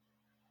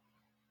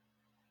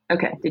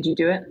 Okay. Did you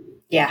do it?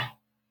 Yeah.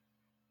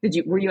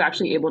 Were you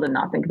actually able to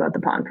not think about the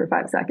pond for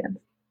 5 seconds?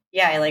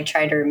 Yeah. I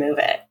tried to remove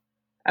it.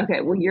 Okay.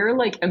 Well, you're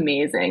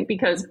amazing,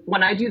 because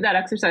when I do that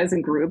exercise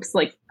in groups,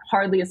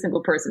 hardly a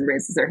single person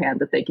raises their hand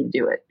that they can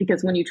do it,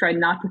 because when you try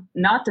not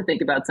to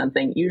think about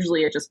something,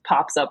 usually it just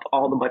pops up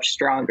all the much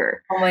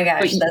stronger. Oh my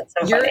gosh, that's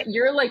so funny.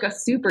 You're like a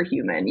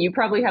superhuman. You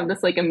probably have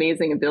this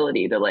amazing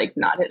ability to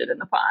not hit it in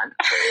the pond.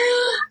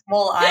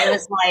 Well, I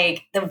was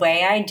the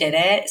way I did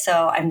it.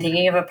 So I'm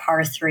thinking of a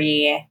par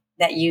 3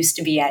 that used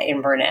to be at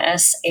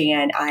Inverness,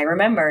 and I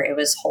remember it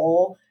was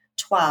hole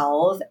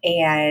 12,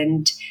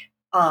 and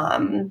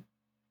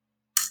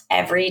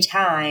every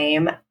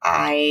time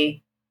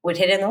I would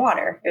hit in the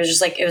water. It was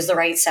just it was the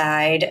right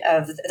side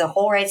of the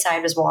whole right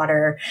side was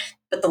water,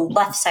 but the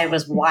left side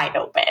was wide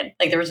open.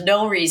 There was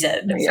no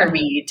reason for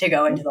me to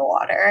go into the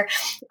water.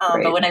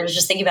 But when I was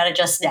just thinking about it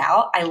just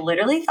now, I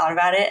literally thought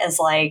about it as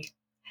kind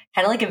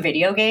of like a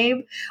video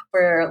game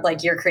where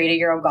you're creating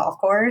your own golf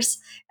course,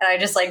 and I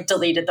just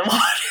deleted the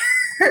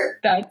water.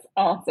 That's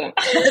awesome.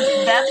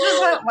 That's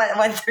just what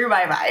went through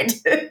my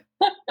mind.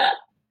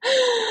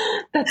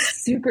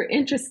 That's super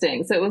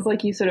interesting. So it was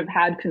you sort of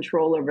had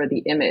control over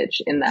the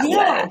image in that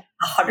way.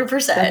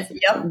 100%. That's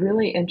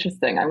really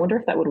interesting. I wonder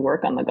if that would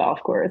work on the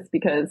golf course,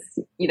 because,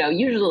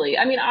 usually,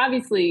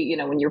 obviously,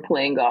 when you're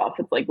playing golf,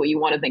 it's what you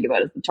want to think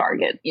about is the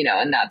target,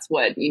 and that's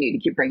what you need to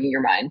keep bringing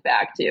your mind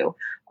back to.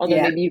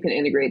 Although maybe you can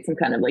integrate some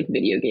kind of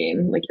video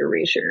game,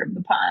 erasure of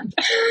the pond.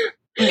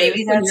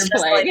 Maybe that's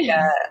just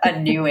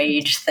a new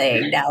age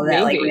thing now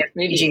that we have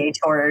PGA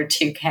Tour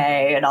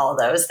 2K and all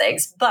those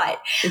things. But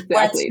we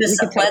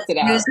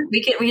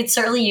could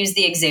certainly use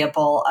the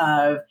example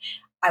of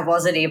I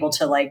wasn't able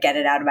to get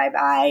it out of my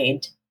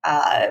mind.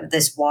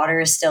 This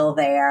water is still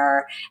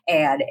there,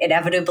 and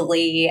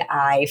inevitably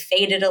I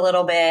faded a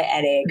little bit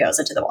and it goes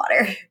into the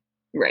water.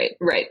 Right.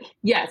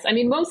 Yes.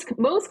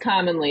 Most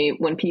commonly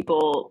when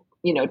people,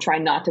 try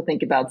not to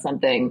think about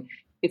something,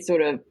 it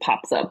sort of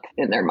pops up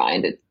in their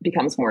mind. It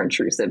becomes more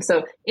intrusive.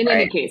 So in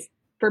any case,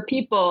 for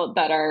people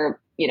that are,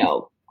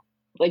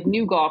 like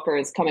new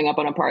golfers coming up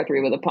on a par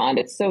 3 with a pond,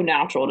 it's so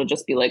natural to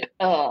just be like,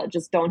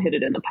 just don't hit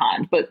it in the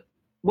pond. But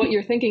what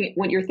you're thinking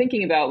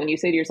about when you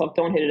say to yourself,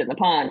 don't hit it in the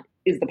pond,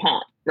 is the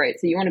pond, right?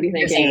 So you want to be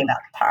thinking about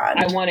the pond.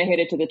 I want to hit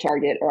it to the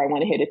target, or I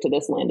want to hit it to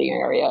this landing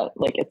area,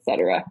 like, et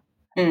cetera.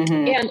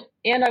 Mm-hmm.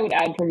 And I would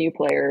add for new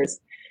players,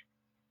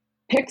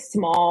 pick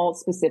small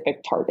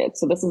specific targets.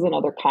 So this is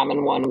another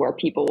common one where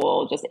people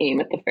will just aim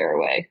at the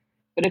fairway.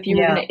 But if you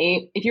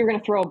were going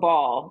to throw a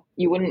ball,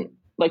 you wouldn't,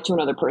 like, to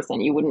another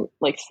person, you wouldn't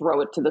like throw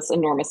it to this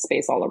enormous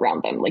space all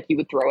around them. Like, you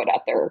would throw it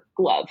at their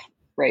glove,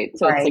 right?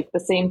 So it's like the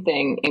same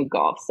thing in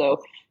golf. So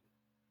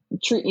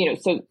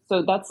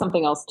so that's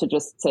something else to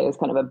just say is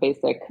kind of a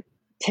basic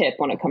tip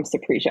when it comes to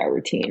pre-shot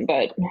routine.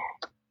 But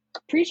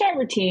pre-shot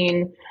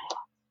routine,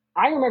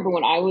 I remember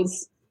when I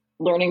was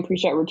learning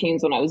pre-shot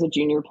routines when I was a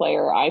junior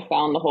player, I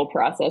found the whole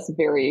process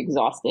very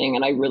exhausting,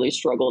 and I really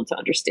struggled to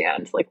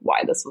understand like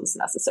why this was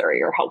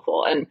necessary or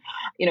helpful. And,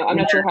 I'm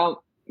not sure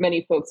how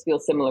many folks feel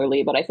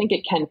similarly, but I think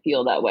it can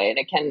feel that way. And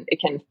it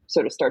can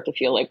sort of start to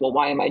feel like, well,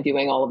 why am I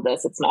doing all of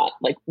this? It's not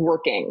like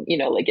working,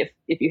 like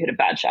if you hit a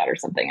bad shot or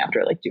something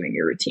after like doing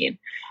your routine.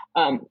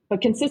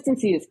 But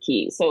consistency is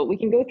key. So we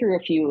can go through a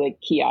few like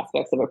key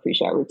aspects of a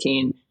pre-shot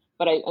routine,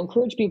 but I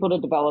encourage people to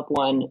develop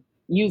one,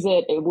 use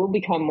it. It will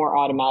become more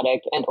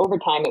automatic. And over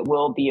time, it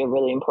will be a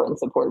really important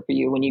support for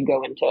you when you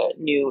go into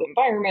new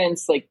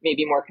environments, like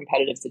maybe more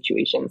competitive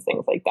situations,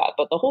 things like that.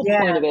 But the whole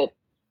point of it,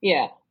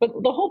 but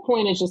the whole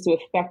point is just to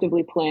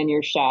effectively plan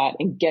your shot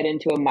and get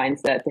into a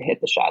mindset to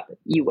hit the shot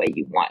the way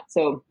you want.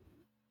 So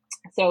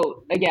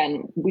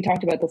again, we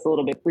talked about this a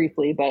little bit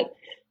briefly, but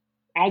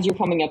as you're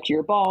coming up to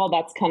your ball,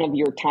 that's kind of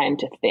your time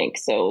to think.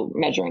 So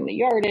measuring the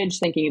yardage,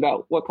 thinking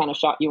about what kind of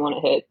shot you want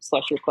to hit,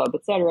 slash your club,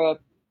 etc.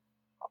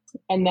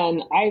 And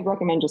then I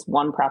recommend just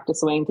one practice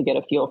swing to get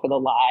a feel for the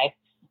lie.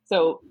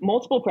 So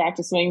multiple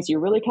practice swings, you're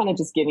really kind of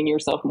just giving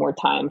yourself more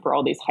time for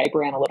all these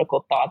hyper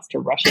analytical thoughts to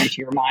rush into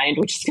your mind,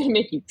 which is going to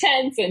make you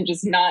tense and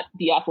just not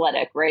be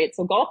athletic, right?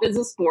 So golf is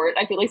a sport.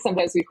 I feel like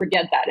sometimes we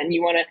forget that, and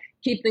you want to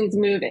keep things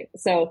moving.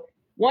 So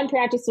one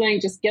practice swing,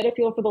 just get a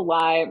feel for the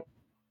lie.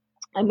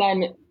 And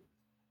then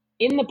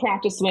in the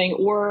practice swing,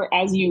 or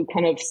as you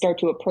kind of start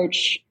to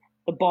approach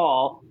the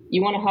ball,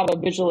 you want to have a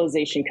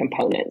visualization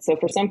component. So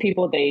for some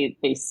people, they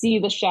see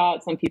the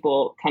shot. Some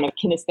people kind of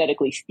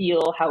kinesthetically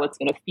feel how it's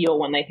going to feel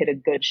when they hit a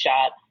good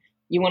shot.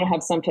 You want to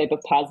have some type of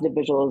positive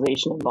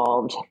visualization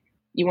involved.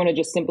 You want to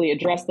just simply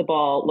address the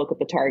ball, look at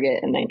the target,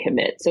 and then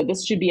commit. So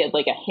this should be at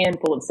like a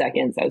handful of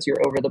seconds as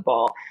you're over the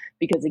ball,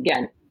 because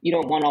again, you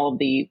don't want all of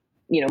the,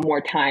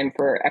 more time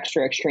for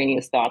extra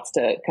extraneous thoughts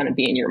to kind of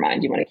be in your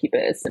mind. You want to keep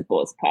it as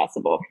simple as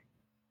possible.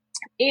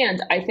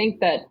 And I think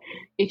that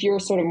if you're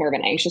sort of more of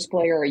an anxious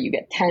player or you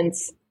get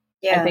tense,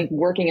 I think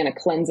working in a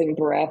cleansing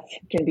breath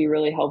can be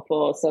really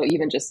helpful. So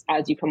even just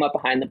as you come up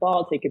behind the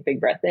ball, take a big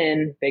breath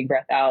in, big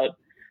breath out,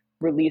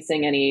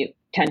 releasing any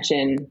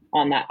tension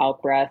on that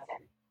out breath.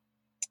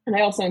 And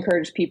I also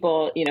encourage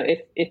people, if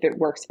it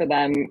works for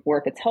them or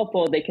if it's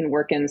helpful, they can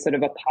work in sort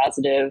of a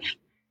positive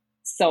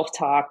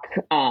self-talk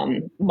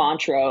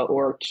mantra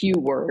or cue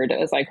word,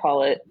 as I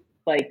call it.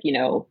 Like,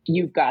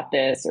 you've got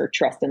this, or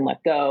trust and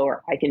let go,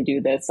 or I can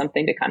do this,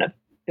 something to kind of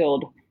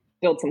build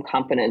some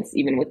confidence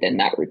even within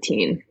that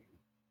routine.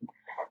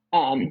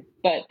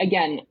 But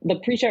again, the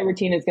pre-shot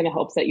routine is going to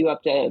help set you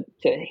up to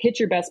hit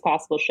your best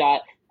possible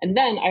shot. And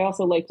then I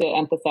also like to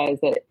emphasize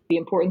that the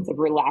importance of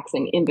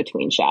relaxing in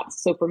between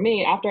shots. So for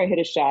me, after I hit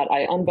a shot,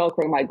 I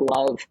unvelcro my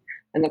glove,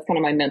 and that's kind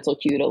of my mental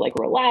cue to like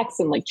relax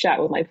and like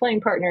chat with my playing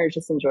partner,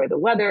 just enjoy the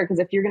weather. Because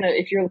if you're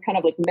kind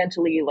of like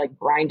mentally like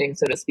grinding,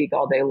 so to speak,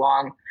 all day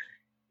long,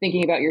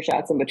 thinking about your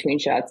shots in between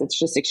shots, it's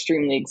just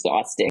extremely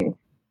exhausting.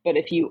 But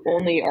if you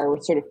only are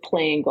sort of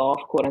playing golf,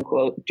 quote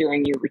unquote,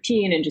 during your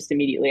routine and just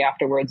immediately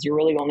afterwards, you're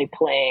really only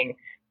playing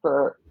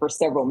for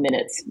several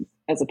minutes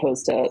as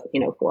opposed to,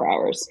 4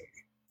 hours.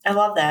 I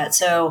love that.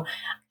 So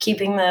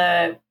keeping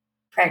the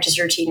practice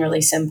routine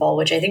really simple,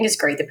 which I think is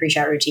great, the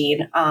pre-shot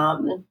routine.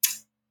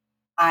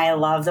 I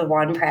love the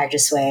one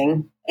practice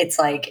swing. It's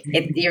like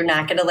you're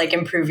not going to like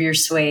improve your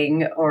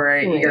swing or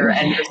your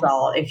end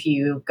result if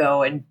you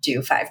go and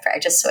do 5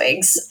 practice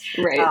swings.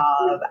 Right.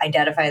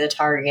 Identify the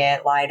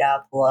target, line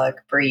up,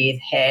 look, breathe,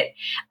 hit.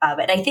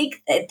 And I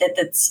think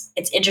it's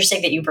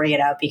interesting that you bring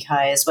it up,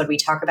 because when we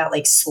talk about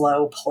like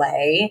slow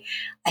play,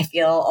 I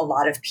feel a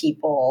lot of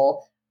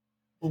people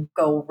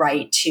go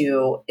right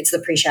to it's the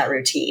pre-shot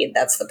routine.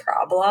 That's the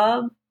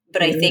problem.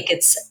 But I think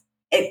it's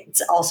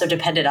also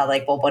dependent on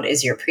like, well, what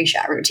is your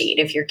pre-shot routine?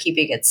 If you're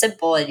keeping it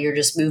simple and you're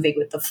just moving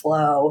with the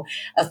flow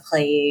of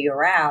playing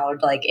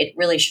around, like it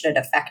really shouldn't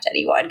affect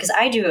anyone. Because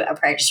I do a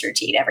practice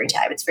routine every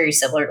time. It's very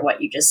similar to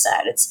what you just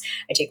said.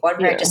 I take one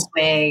practice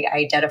swing, I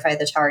identify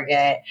the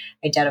target,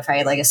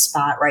 identify like a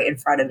spot right in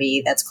front of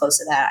me that's close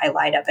to that. I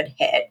line up and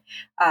hit.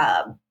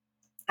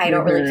 I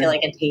don't really feel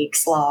like it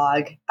takes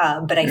long,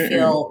 but I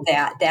feel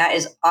that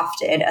is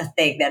often a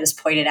thing that is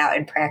pointed out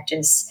in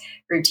practice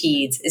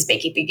routines is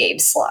making the game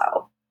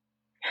slow.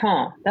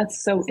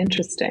 That's so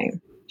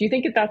interesting. Do you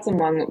think that that's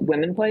among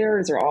women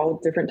players or all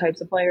different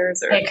types of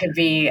players? Or It could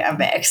be a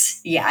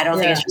mix. Yeah, I don't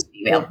think it's just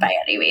female by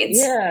any means.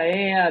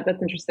 Yeah,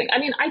 that's interesting. I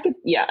mean,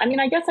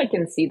 I guess I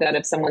can see that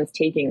if someone's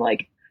taking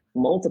like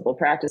multiple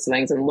practice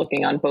swings and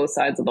looking on both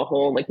sides of the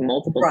hole like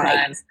multiple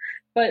times.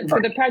 But for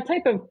the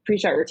type of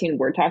pre-shot routine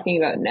we're talking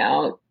about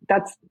now,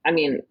 that's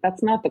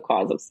not the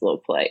cause of slow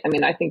play. I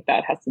mean, I think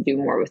that has to do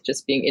more with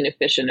just being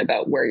inefficient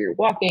about where you're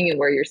walking and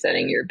where you're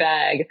setting your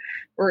bag,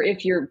 or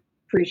if your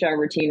pre-shot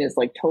routine is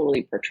like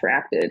totally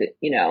protracted,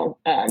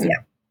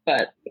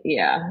 But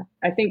yeah,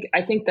 I think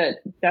that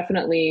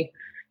definitely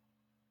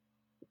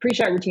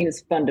pre-shot routine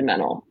is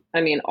fundamental.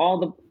 I mean, all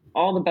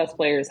the best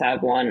players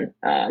have one,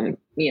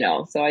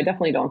 so I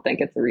definitely don't think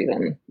it's a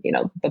reason,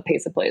 the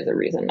pace of play is a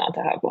reason not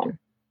to have one.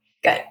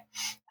 Good.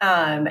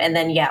 And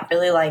then,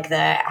 really like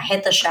I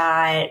hit the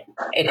shot,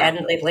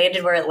 it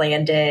landed where it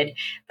landed,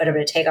 but I'm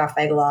going to take off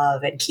my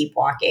glove and keep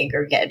walking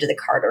or get into the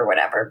cart or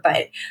whatever.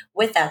 But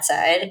with that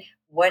said,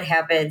 what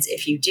happens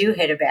if you do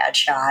hit a bad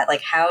shot?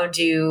 Like, how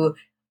do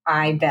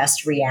I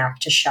best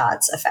react to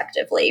shots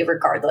effectively,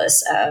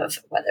 regardless of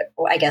whether,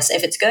 I guess,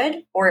 if it's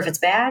good or if it's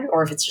bad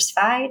or if it's just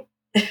fine?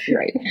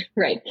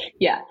 Right.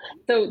 Yeah.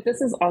 So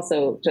this is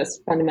also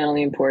just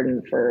fundamentally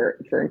important for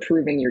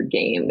improving your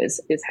game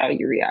is how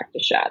you react to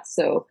shots.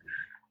 So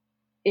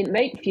it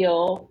might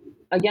feel,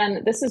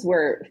 again, this is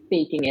where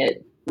faking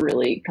it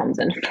really comes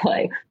into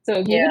play. So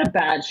if you hit a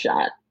bad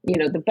shot,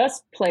 the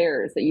best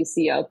players that you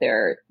see out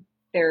there,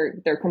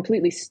 they're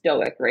completely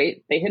stoic,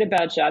 right? They hit a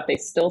bad shot, they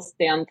still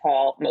stand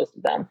tall, most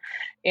of them,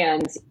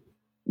 and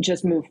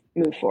just move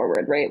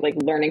forward, right? Like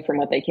learning from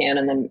what they can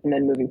and then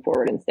moving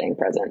forward and staying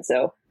present.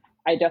 So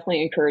I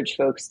definitely encourage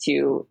folks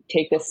to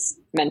take this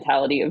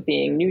mentality of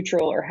being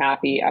neutral or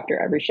happy after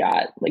every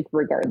shot, like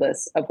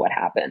regardless of what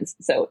happens.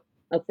 So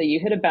let's say you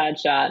hit a bad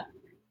shot,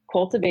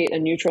 cultivate a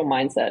neutral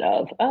mindset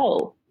of,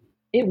 oh,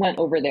 it went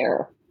over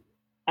there.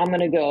 I'm going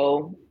to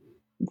go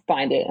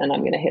find it and I'm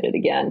going to hit it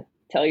again.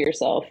 Tell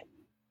yourself,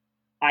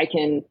 I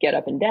can get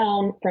up and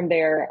down from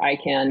there. I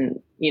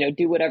can,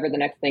 do whatever the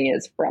next thing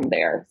is from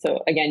there. So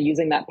again,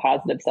 using that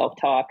positive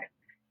self-talk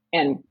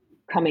and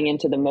coming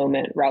into the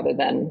moment rather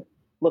than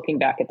looking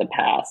back at the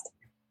past.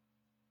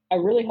 A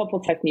really helpful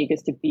technique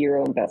is to be your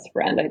own best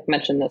friend. I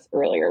mentioned this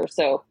earlier.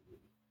 So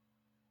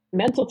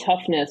mental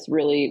toughness,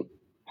 really,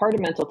 part of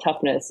mental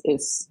toughness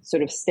is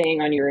sort of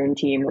staying on your own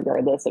team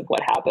regardless of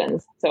what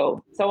happens.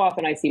 So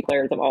often I see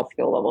players of all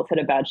skill levels hit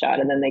a bad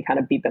shot and then they kind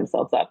of beat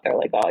themselves up. They're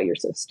like, oh, you're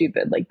so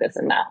stupid, like this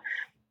and that.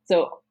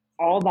 So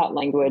all that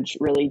language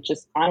really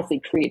just honestly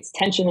creates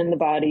tension in the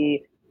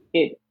body.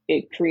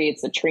 It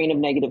creates a train of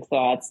negative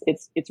thoughts.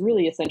 It's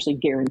really essentially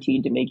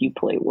guaranteed to make you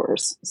play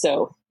worse.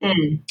 So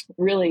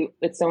really,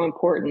 it's so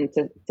important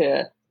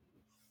to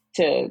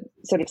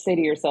sort of say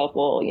to yourself,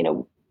 well,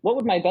 what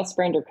would my best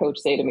friend or coach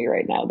say to me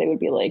right now? They would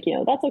be like,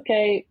 that's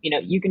okay.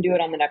 You can do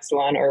it on the next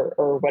one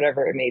or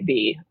whatever it may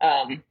be.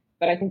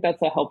 But I think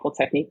that's a helpful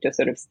technique to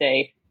sort of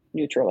stay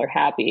neutral or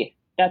happy.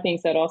 That being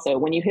said, also,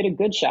 when you hit a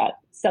good shot,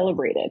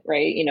 celebrate it,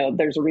 right?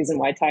 There's a reason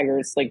why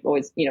Tiger's like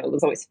always,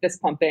 was always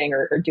fist pumping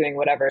or doing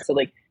whatever. So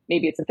like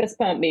maybe it's a fist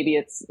pump, maybe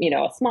it's,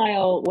 a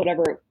smile,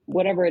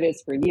 whatever it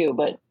is for you,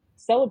 but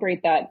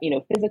celebrate that,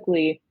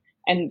 physically.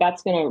 And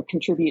that's going to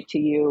contribute to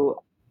you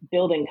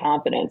building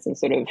confidence and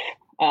sort of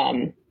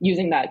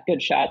using that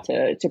good shot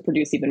to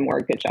produce even more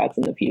good shots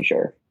in the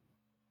future.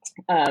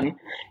 And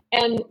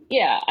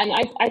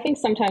I think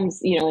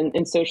sometimes,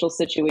 in social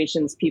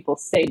situations, people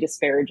say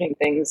disparaging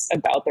things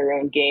about their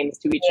own games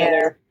to each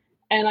other.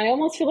 And I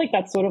almost feel like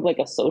that's sort of like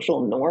a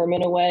social norm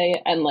in a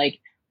way. And like,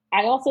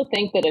 I also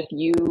think that if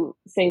you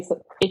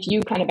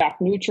kind of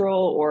act neutral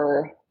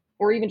or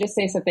even just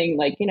say something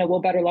like,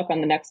 well, better luck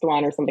on the next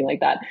one or something like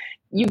that,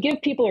 you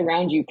give people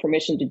around you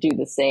permission to do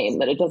the same,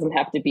 that it doesn't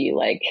have to be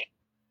like,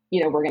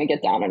 we're going to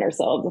get down on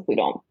ourselves if we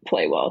don't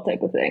play well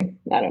type of thing.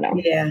 I don't know.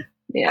 Yeah.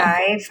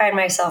 I find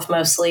myself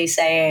mostly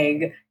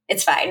saying,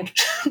 it's fine.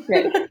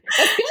 Right.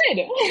 That's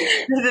good.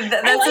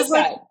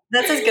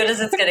 That's as good as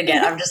it's going to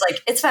get. I'm just like,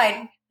 it's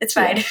fine. It's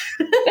fine. Yeah.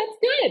 That's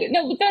good.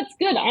 No, but that's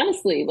good.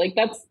 Honestly, like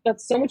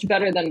that's so much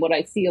better than what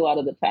I see a lot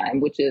of the time,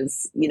 which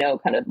is,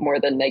 kind of more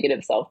than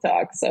negative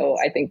self-talk. So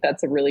I think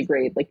that's a really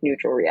great, like,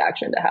 neutral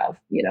reaction to have,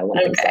 when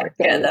things start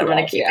going. I'm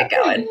going to keep it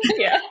going.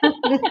 Yeah.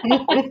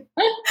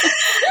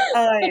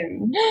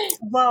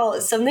 Well,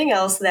 something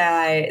else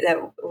that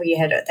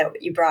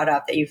you brought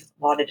up that you've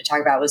wanted to talk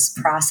about was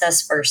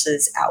process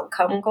versus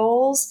outcome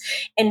goals.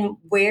 And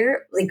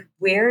where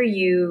are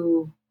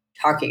you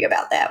talking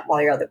about that while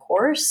you're on the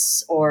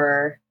course,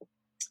 or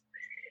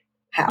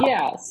how?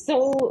 Yeah.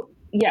 So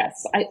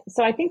yes,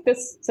 I think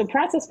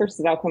process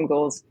versus outcome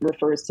goals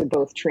refers to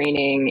both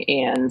training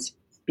and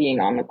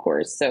being on the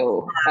course.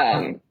 So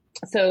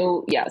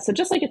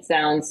just like it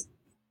sounds,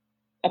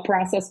 a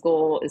process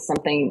goal is a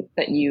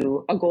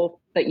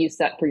goal that you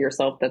set for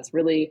yourself that's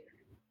really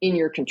in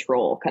your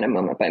control, kind of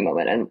moment by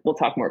moment. And we'll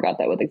talk more about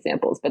that with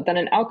examples. But then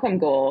an outcome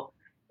goal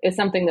is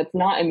something that's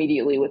not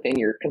immediately within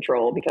your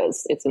control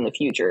because it's in the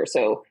future.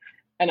 So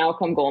an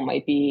outcome goal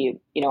might be,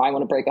 I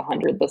want to break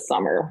 100 this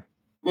summer.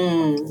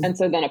 And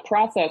so then a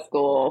process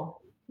goal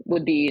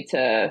could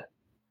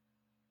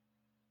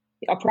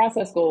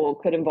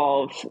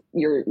involve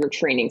your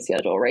training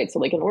schedule, right? So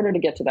like in order to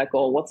get to that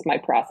goal, what's my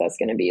process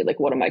going to be? Like,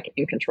 what am I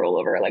in control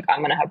over? Like, I'm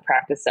going to have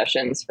practice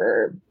sessions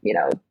for,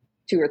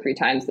 2 or 3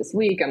 times this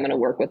week. I'm going to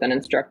work with an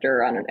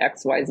instructor on an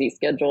XYZ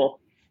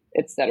schedule,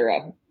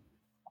 etc.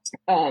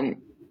 And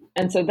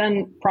so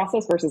then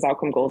process versus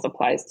outcome goals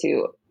applies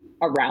to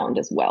a round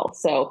as well.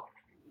 So,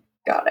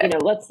 got it.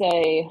 Let's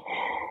say,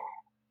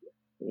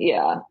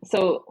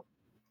 So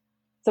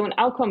an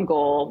outcome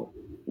goal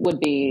would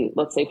be,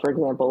 let's say, for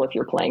example, if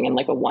you're playing in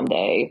like a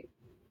 1-day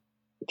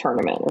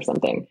tournament or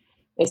something,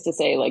 is to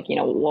say like,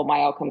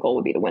 my outcome goal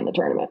would be to win the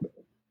tournament.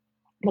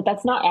 But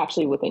that's not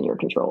actually within your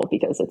control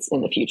because it's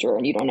in the future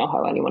and you don't know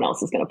how anyone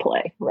else is going to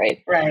play,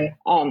 right? Right.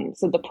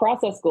 So the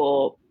process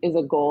goal is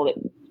a goal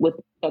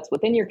that's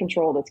within your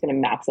control that's going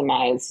to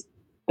maximize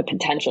the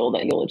potential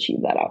that you'll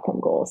achieve that outcome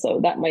goal. So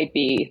that might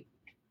be,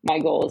 my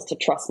goal is to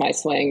trust my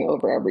swing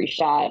over every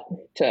shot,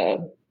 to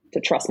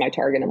trust my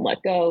target and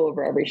let go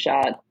over every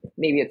shot.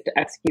 Maybe it's to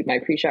execute my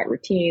pre-shot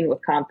routine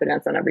with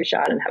confidence on every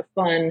shot and have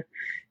fun.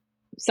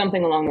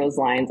 Something along those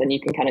lines, and you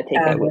can kind of take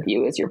that with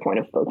you as your point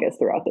of focus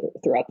throughout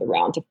the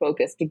round, to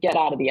get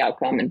out of the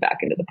outcome and back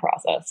into the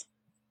process.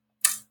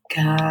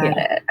 Got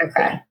it.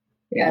 Okay.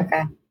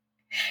 Yeah.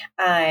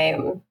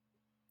 Okay.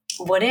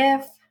 What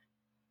if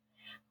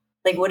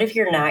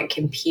you're not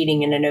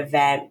competing in an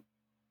event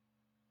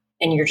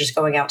and you're just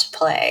going out to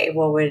play?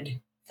 What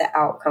would the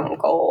outcome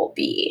goal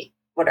be?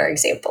 What are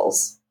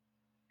examples?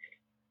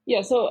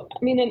 Yeah. So,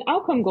 an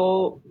outcome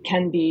goal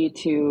can be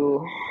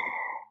to.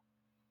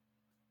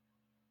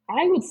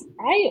 I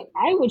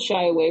would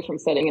shy away from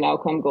setting an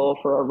outcome goal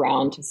for a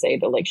round to say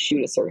to like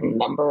shoot a certain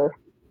number.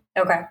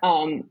 Okay.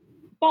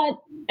 But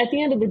at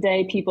the end of the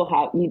day, people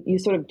have, you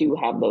sort of do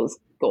have those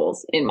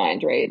goals in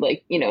mind, right?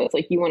 Like, it's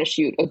like you want to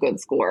shoot a good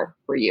score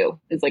for you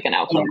is like an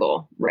outcome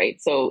goal,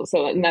 right? So,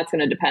 and that's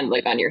going to depend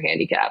like on your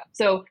handicap.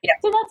 So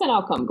that's an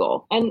outcome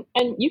goal, and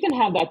you can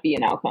have that be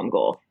an outcome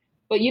goal,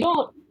 but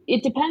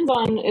it depends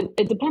on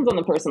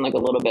the person like a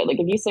little bit. Like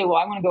if you say, well,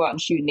 I want to go out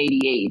and shoot an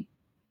 88.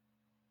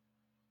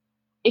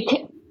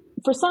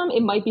 For some,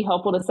 it might be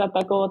helpful to set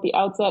that goal at the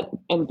outset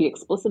and be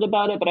explicit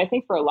about it. But I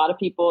think for a lot of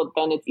people,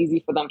 then it's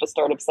easy for them to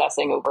start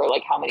obsessing over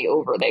like how many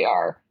over they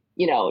are,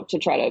 to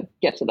try to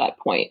get to that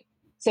point.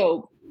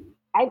 So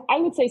I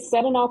would say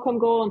set an outcome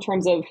goal in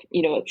terms of,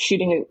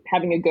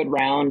 having a good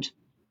round.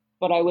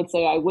 But I would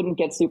say I wouldn't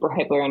get super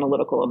hyper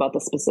analytical about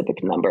the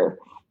specific number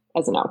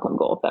as an outcome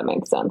goal, if that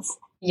makes sense.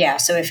 Yeah.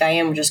 So if I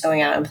am just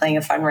going out and playing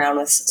a fun round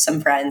with some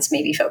friends,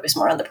 maybe focus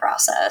more on the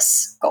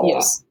process goals.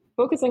 Yeah.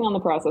 Focusing on the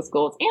process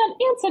goals and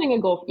setting a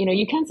goal,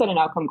 you can set an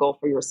outcome goal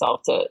for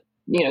yourself to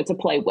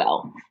play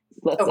well,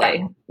 let's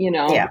say,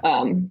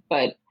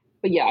 but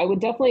yeah, I would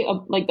definitely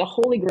like the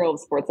holy grail of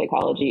sports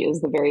psychology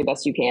is the very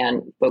best you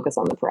can focus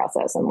on the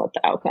process and let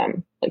the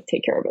outcome like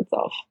take care of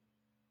itself.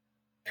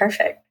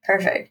 Perfect.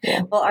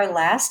 Yeah. Well, our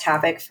last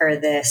topic for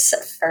this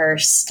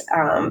first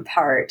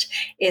part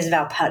is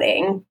about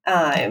putting.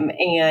 And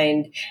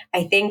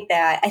I think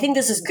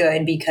this is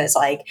good because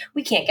like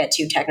we can't get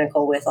too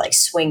technical with like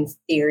swing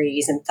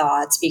theories and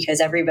thoughts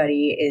because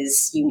everybody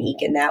is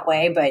unique in that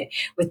way. But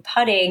with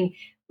putting,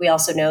 we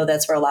also know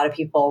that's where a lot of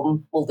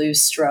people will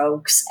lose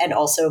strokes and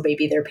also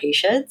maybe their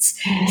patience.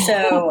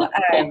 So,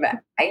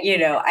 I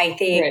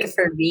think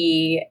for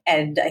me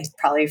and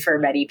probably for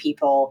many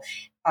people,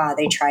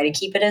 they try to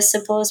keep it as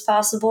simple as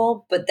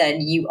possible, but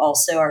then you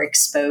also are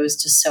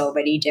exposed to so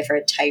many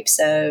different types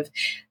of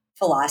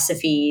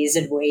philosophies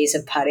and ways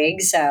of putting.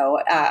 So,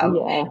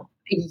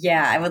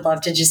 I would love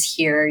to just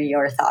hear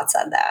your thoughts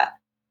on that.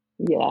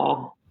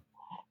 Yeah,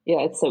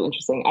 it's so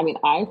interesting.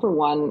 I, for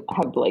one,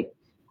 have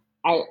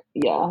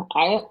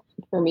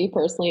for me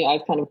personally,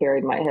 I've kind of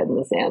buried my head in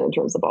the sand in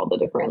terms of all the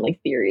different like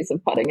theories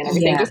of putting and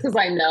everything, just because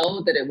I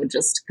know that it would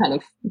just kind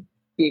of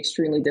be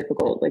extremely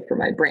difficult like for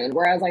my brain.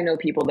 Whereas I know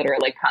people that are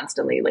like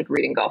constantly like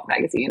reading Golf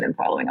Magazine and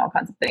following all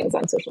kinds of things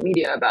on social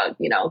media about,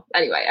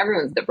 anyway,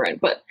 everyone's different.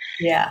 But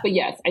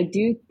yes, I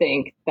do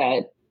think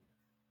that,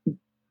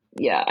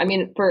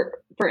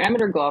 for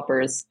amateur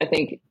golfers, I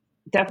think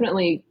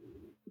definitely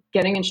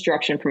getting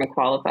instruction from a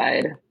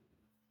qualified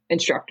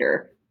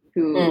instructor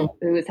who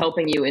is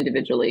helping you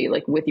individually,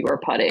 like with your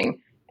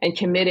putting, and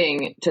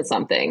committing to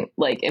something.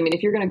 Like,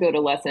 if you're going to go to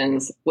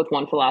lessons with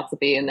one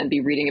philosophy and then be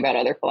reading about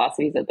other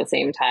philosophies at the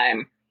same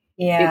time,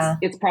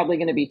 it's probably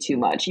going to be too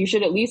much. You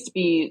should at least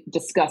be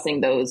discussing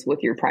those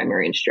with your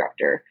primary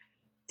instructor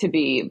to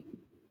be,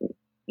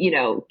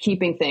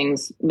 keeping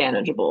things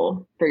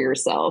manageable for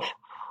yourself.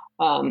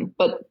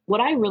 But what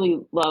I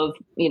really love,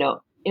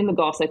 in the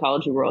golf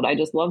psychology world, I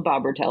just love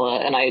Bob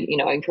Rotella, and I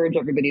encourage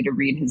everybody to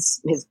read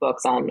his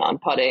books on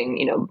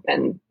putting,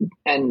 and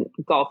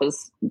golf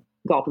is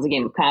a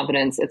game of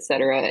confidence,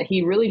 etc.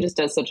 He really just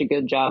does such a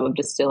good job of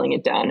distilling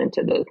it down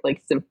into the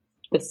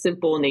the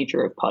simple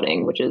nature of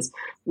putting, which is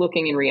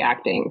looking and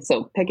reacting.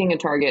 So picking a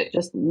target,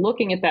 just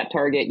looking at that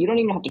target. You don't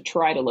even have to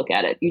try to look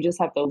at it. You just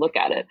have to look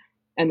at it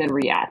and then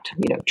react,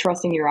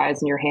 trusting your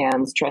eyes and your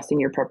hands, trusting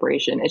your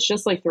preparation. It's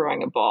just like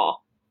throwing a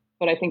ball.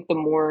 But I think the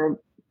more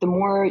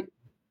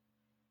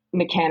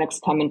mechanics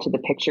come into the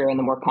picture and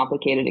the more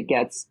complicated it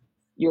gets,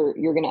 you're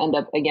going to end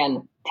up,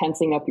 again,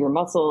 tensing up your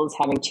muscles,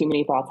 having too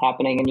many thoughts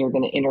happening, and you're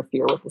going to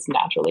interfere with this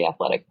naturally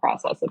athletic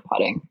process of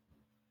putting.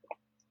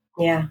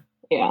 Yeah.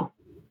 Yeah.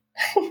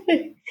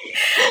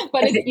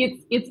 But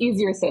it's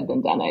easier said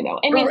than done, I know.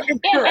 I mean,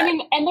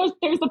 and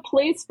there's a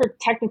place for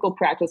technical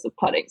practice of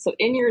putting. So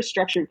in your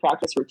structured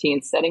practice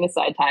routine, setting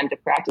aside time to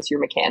practice your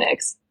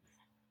mechanics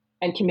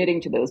and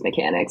committing to those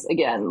mechanics.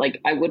 Again, like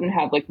I wouldn't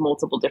have like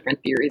multiple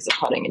different theories of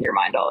putting in your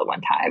mind all at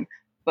one time,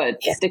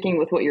 but sticking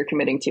with what you're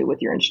committing to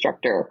with your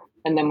instructor.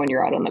 And then when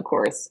you're out on the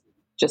course,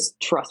 just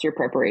trust your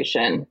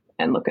preparation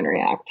and look and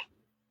react.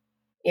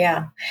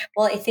 Yeah.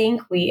 Well, I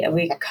think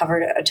we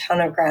covered a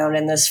ton of ground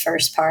in this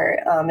first part,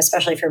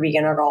 especially for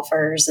beginner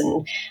golfers.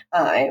 And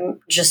for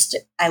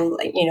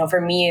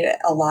me,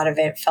 a lot of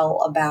it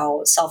felt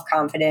about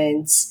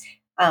self-confidence,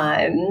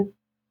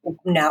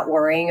 not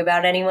worrying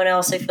about anyone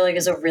else. I feel like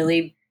is a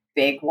really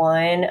big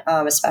one,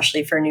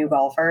 especially for new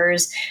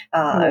golfers.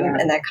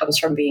 And that comes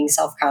from being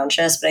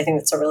self-conscious, but I think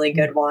that's a really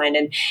good one.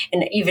 And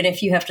even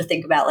if you have to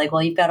think about like,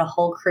 well, you've got a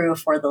whole crew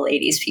of For the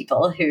Ladies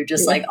people who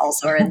just like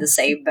also are in the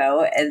same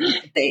boat and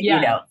they,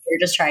 they're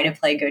just trying to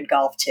play good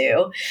golf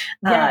too.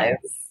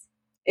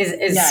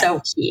 Is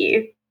so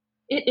key.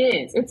 It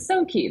is. It's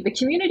so key. The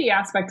community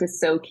aspect is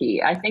so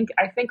key. I think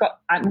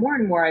more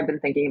and more I've been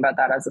thinking about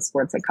that as a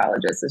sports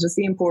psychologist. It's just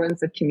the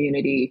importance of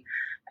community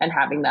and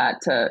having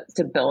that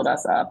to build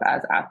us up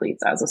as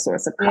athletes as a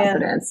source of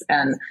confidence.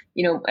 And,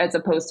 as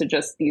opposed to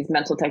just these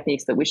mental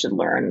techniques that we should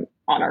learn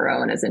on our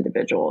own as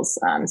individuals.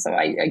 So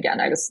I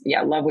just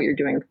love what you're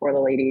doing For the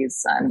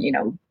Ladies and,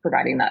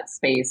 providing that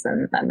space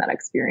and that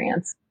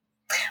experience.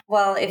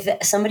 Well, if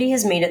somebody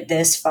has made it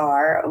this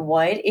far,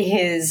 what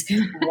is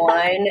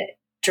one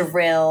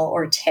drill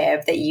or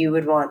tip that you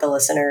would want the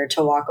listener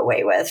to walk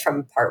away with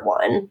from part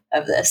one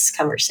of this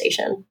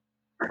conversation?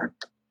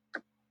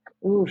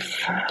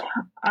 Oof.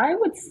 I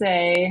would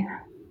say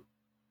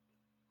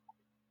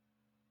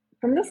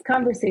from this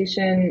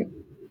conversation,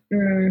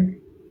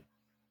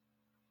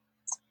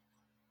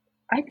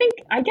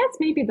 I guess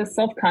maybe the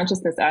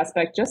self-consciousness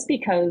aspect, just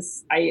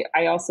because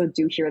I also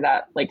do hear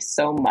that like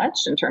so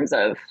much in terms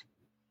of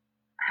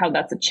how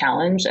that's a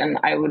challenge. And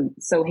I would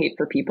so hate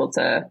for people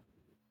to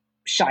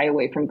shy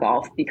away from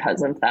golf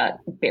because of that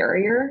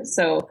barrier.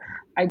 So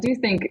I do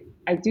think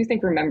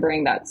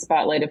remembering that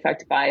spotlight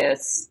effect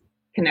bias,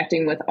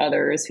 connecting with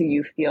others who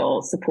you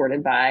feel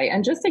supported by,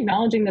 and just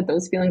acknowledging that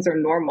those feelings are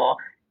normal.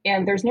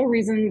 And there's no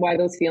reason why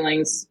those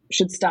feelings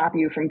should stop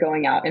you from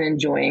going out and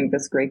enjoying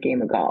this great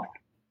game of golf.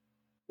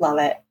 Love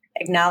it.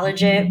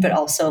 Acknowledge it, but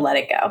also let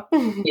it go.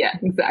 Yeah,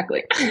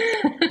 exactly.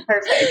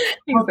 Perfect.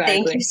 Well,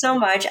 thank you so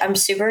much. I'm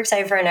super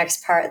excited for our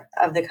next part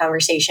of the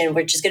conversation,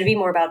 which is going to be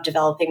more about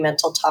developing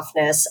mental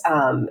toughness,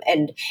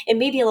 and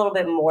maybe a little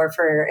bit more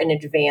for an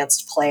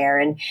advanced player.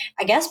 And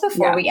I guess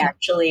before we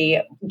actually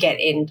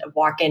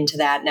walk into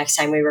that next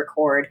time we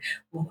record,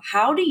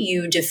 how do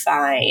you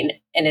define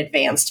an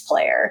advanced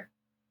player?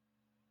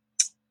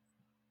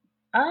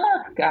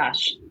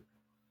 Gosh.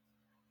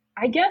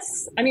 I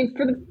guess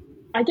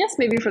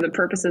maybe for the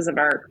purposes of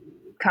our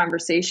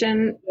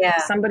conversation,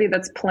 somebody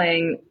that's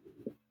playing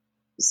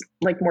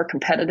like more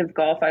competitive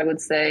golf, I would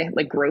say,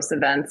 like gross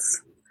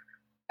events.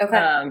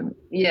 Okay.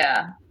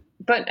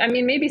 But I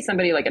mean, maybe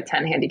somebody like a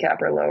 10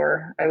 handicap or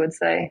lower, I would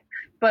say.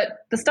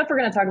 But the stuff we're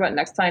going to talk about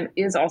next time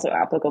is also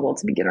applicable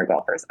to beginner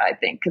golfers, I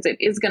think, because it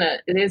is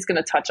going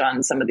to touch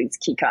on some of these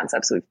key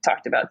concepts we've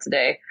talked about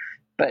today,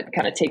 but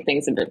kind of take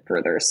things a bit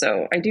further.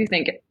 So I do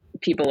think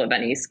people of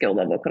any skill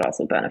level could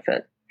also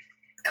benefit.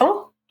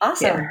 Cool.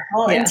 Awesome. Yeah.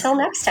 Well, until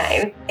next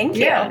time. Thank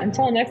you. Yeah,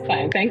 until next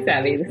time. Thanks,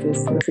 Abby.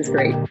 This is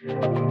great.